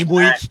 It's game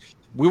week.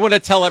 We want to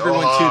tell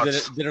everyone, too,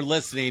 that are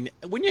listening,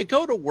 when you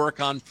go to work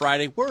on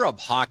Friday, wear a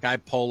Hawkeye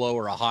polo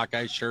or a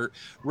Hawkeye shirt.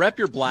 Rep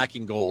your black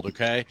and gold,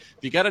 okay?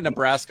 If you got a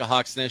Nebraska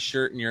Hawks Nest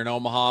shirt and you're in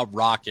Omaha,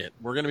 rock it.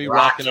 We're going to be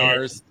rocking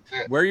ours.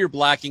 Wear your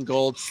black and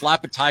gold.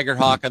 Slap a Tiger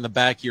Hawk on the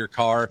back of your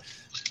car.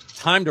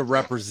 Time to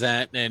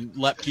represent and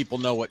let people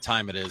know what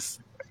time it is.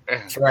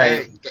 That's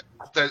right.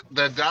 Hey,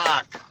 the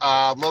dock,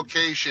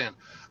 location,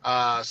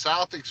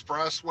 South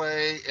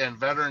Expressway and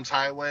Veterans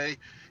Highway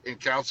in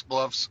Council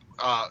Bluffs.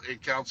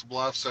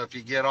 So if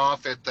you get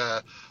off at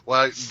the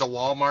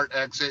Walmart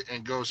exit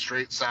and go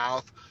straight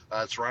south,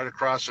 it's right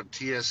across from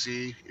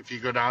TSC. If you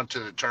go down to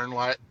the turn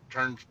light,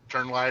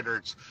 or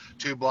it's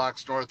 2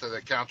 blocks north of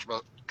the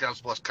Council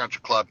Bluffs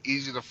Country Club.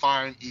 Easy to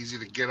find, easy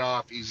to get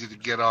off, easy to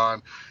get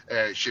on.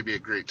 It should be a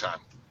great time.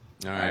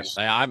 All right.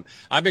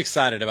 I'm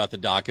excited about the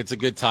dock. It's a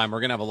good time.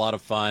 We're going to have a lot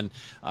of fun.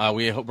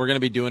 We're going to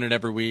be doing it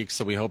every week.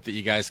 So we hope that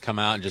you guys come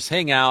out and just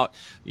hang out,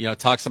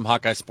 talk some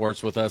Hawkeye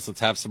sports with us. Let's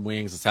have some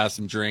wings. Let's have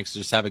some drinks.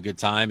 Just have a good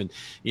time. And,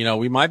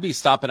 we might be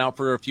stopping out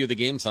for a few of the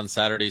games on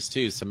Saturdays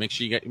too. So make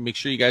sure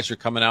you guys are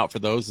coming out for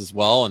those as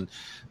well. And,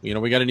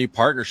 we got a new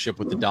partnership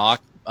with the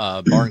dock,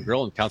 Bar and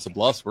Grill in Council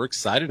Bluffs. We're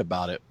excited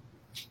about it.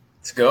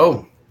 Let's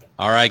go.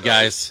 All right,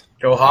 guys.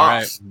 Go Hawks. All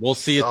right. We'll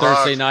see you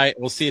Thursday night.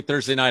 We'll see you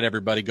Thursday night,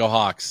 everybody. Go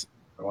Hawks.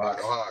 Go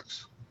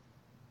Hawks.